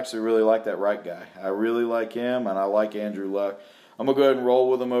not. I actually really like that right guy. I really like him, and I like Andrew Luck. I'm going to go ahead and roll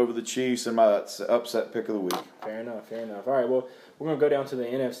with them over the Chiefs in my upset pick of the week. Fair enough. All right, well, we're going to go down to the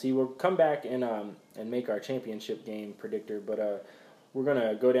NFC. We'll come back and make our championship game predictor, but we're going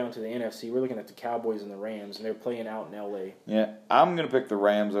to go down to the NFC. We're looking at the Cowboys and the Rams, and they're playing out in L.A. Yeah, I'm going to pick the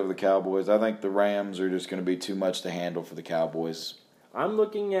Rams over the Cowboys. I think the Rams are just going to be too much to handle for the Cowboys. I'm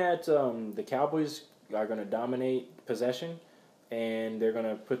looking at the Cowboys are going to dominate possession, and they're going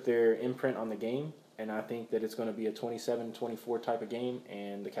to put their imprint on the game. And I think that it's going to be a 27-24 type of game,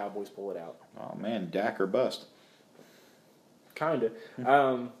 and the Cowboys pull it out. Oh, man, Dak or bust. Kind of.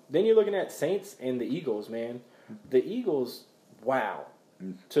 Then you're looking at Saints and the Eagles, man. The Eagles, wow.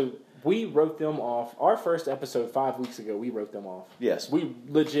 So we wrote them off. Our first episode 5 weeks ago, we wrote them off. Yes. We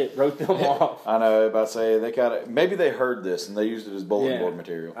legit wrote them off. I know, about to say, they kind of maybe they heard this and they used it as bulletin board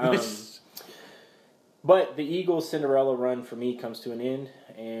material. But the Eagles' Cinderella run for me comes to an end,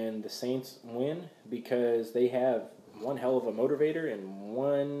 and the Saints win because they have one hell of a motivator and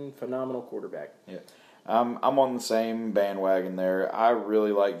one phenomenal quarterback. Yeah, I'm on the same bandwagon there. I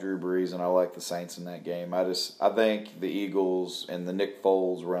really like Drew Brees, and I like the Saints in that game. I think the Eagles and the Nick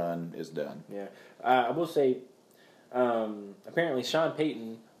Foles run is done. Yeah, I will say, apparently Sean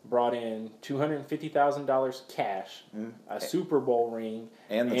Payton brought in $250,000 cash, a Super Bowl ring,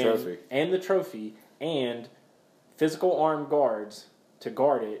 and the trophy. And physical armed guards to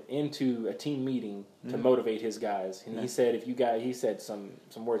guard it into a team meeting to motivate his guys. And he said, he said some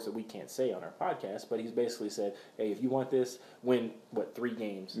words that we can't say on our podcast, but he's basically said, hey, if you want this, win, 3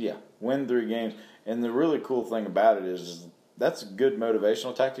 games? Yeah, win 3 games. And the really cool thing about it is that's a good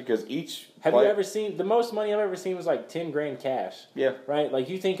motivational tactic because each Have you ever seen, the most money I've ever seen was like $10,000 cash. Yeah. Right? Like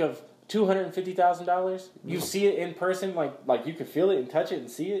you think of $250,000, you see it in person, like you could feel it and touch it and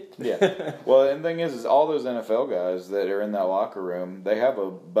see it. Yeah. Well, and the thing is all those NFL guys that are in that locker room, they have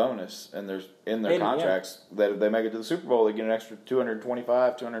a bonus in their contracts that if they make it to the Super Bowl, they get an extra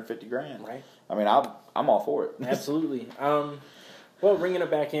 $250,000. Right. I mean, I'm all for it. Absolutely. Well, bringing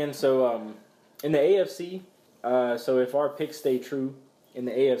it back in, so in the AFC, so if our picks stay true in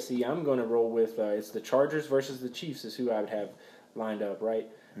the AFC, I'm going to roll with it's the Chargers versus the Chiefs is who I would have lined up, right?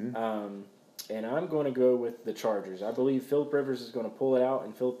 And I'm going to go with the Chargers. I believe Phillip Rivers is going to pull it out,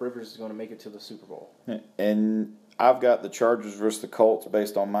 and Phillip Rivers is going to make it to the Super Bowl. And I've got the Chargers versus the Colts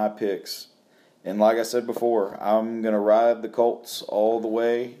based on my picks. And like I said before, I'm going to ride the Colts all the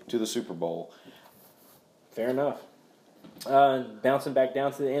way to the Super Bowl. Fair enough. Bouncing back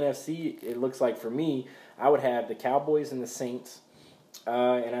down to the NFC, it looks like for me, I would have the Cowboys and the Saints.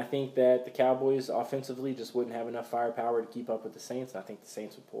 And I think that the Cowboys offensively just wouldn't have enough firepower to keep up with the Saints. And I think the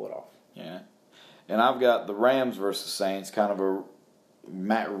Saints would pull it off. Yeah. And I've got the Rams versus Saints, kind of a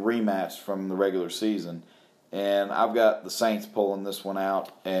rematch from the regular season. And I've got the Saints pulling this one out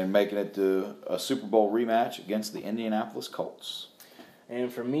and making it to a Super Bowl rematch against the Indianapolis Colts.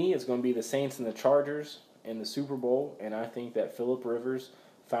 And for me, it's going to be the Saints and the Chargers in the Super Bowl. And I think that Phillip Rivers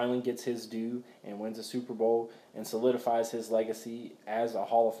finally gets his due and wins a Super Bowl and solidifies his legacy as a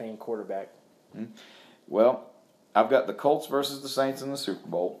Hall of Fame quarterback. Well, I've got the Colts versus the Saints in the Super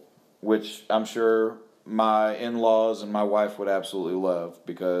Bowl, which I'm sure my in-laws and my wife would absolutely love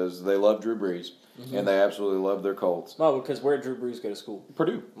because they love Drew Brees and they absolutely love their Colts. Well, because where did Drew Brees go to school?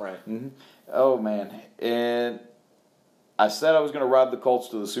 Purdue. Right. Mm-hmm. Oh, man. And I said I was going to ride the Colts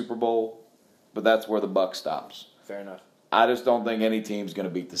to the Super Bowl, but that's where the buck stops. Fair enough. I just don't think any team's going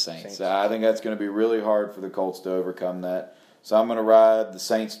to beat the Saints. I think that's going to be really hard for the Colts to overcome that. So I'm going to ride the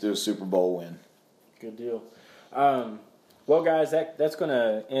Saints to a Super Bowl win. Good deal. Well, guys, that's going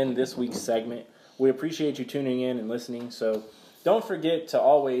to end this week's segment. We appreciate you tuning in and listening. So don't forget to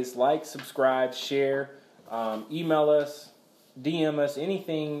always like, subscribe, share, email us, DM us,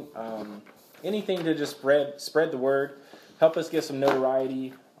 anything to just spread the word. Help us get some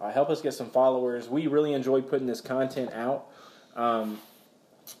notoriety. Help us get some followers. We really enjoy putting this content out.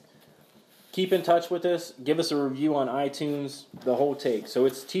 Keep in touch with us. Give us a review on iTunes, the whole take. So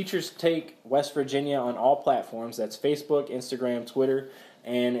it's Teachers Take West Virginia on all platforms. That's Facebook, Instagram, Twitter.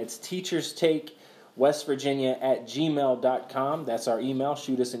 And it's Teachers Take West Virginia at gmail.com. That's our email.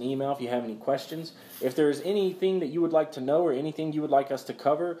 Shoot us an email if you have any questions. If there's anything that you would like to know or anything you would like us to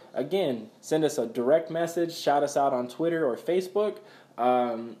cover, again, send us a direct message, shout us out on Twitter or Facebook,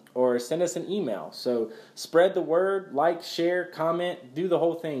 or send us an email. So spread the word, like, share, comment, do the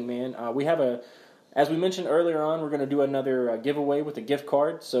whole thing, man. We have as we mentioned earlier on, we're going to do another giveaway with a gift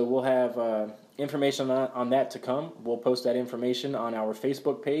card. So we'll have information on that to come. We'll post that information on our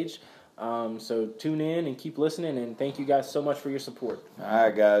Facebook page. So tune in and keep listening, and thank you guys so much for your support. All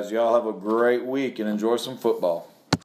right, guys. Y'all have a great week and enjoy some football.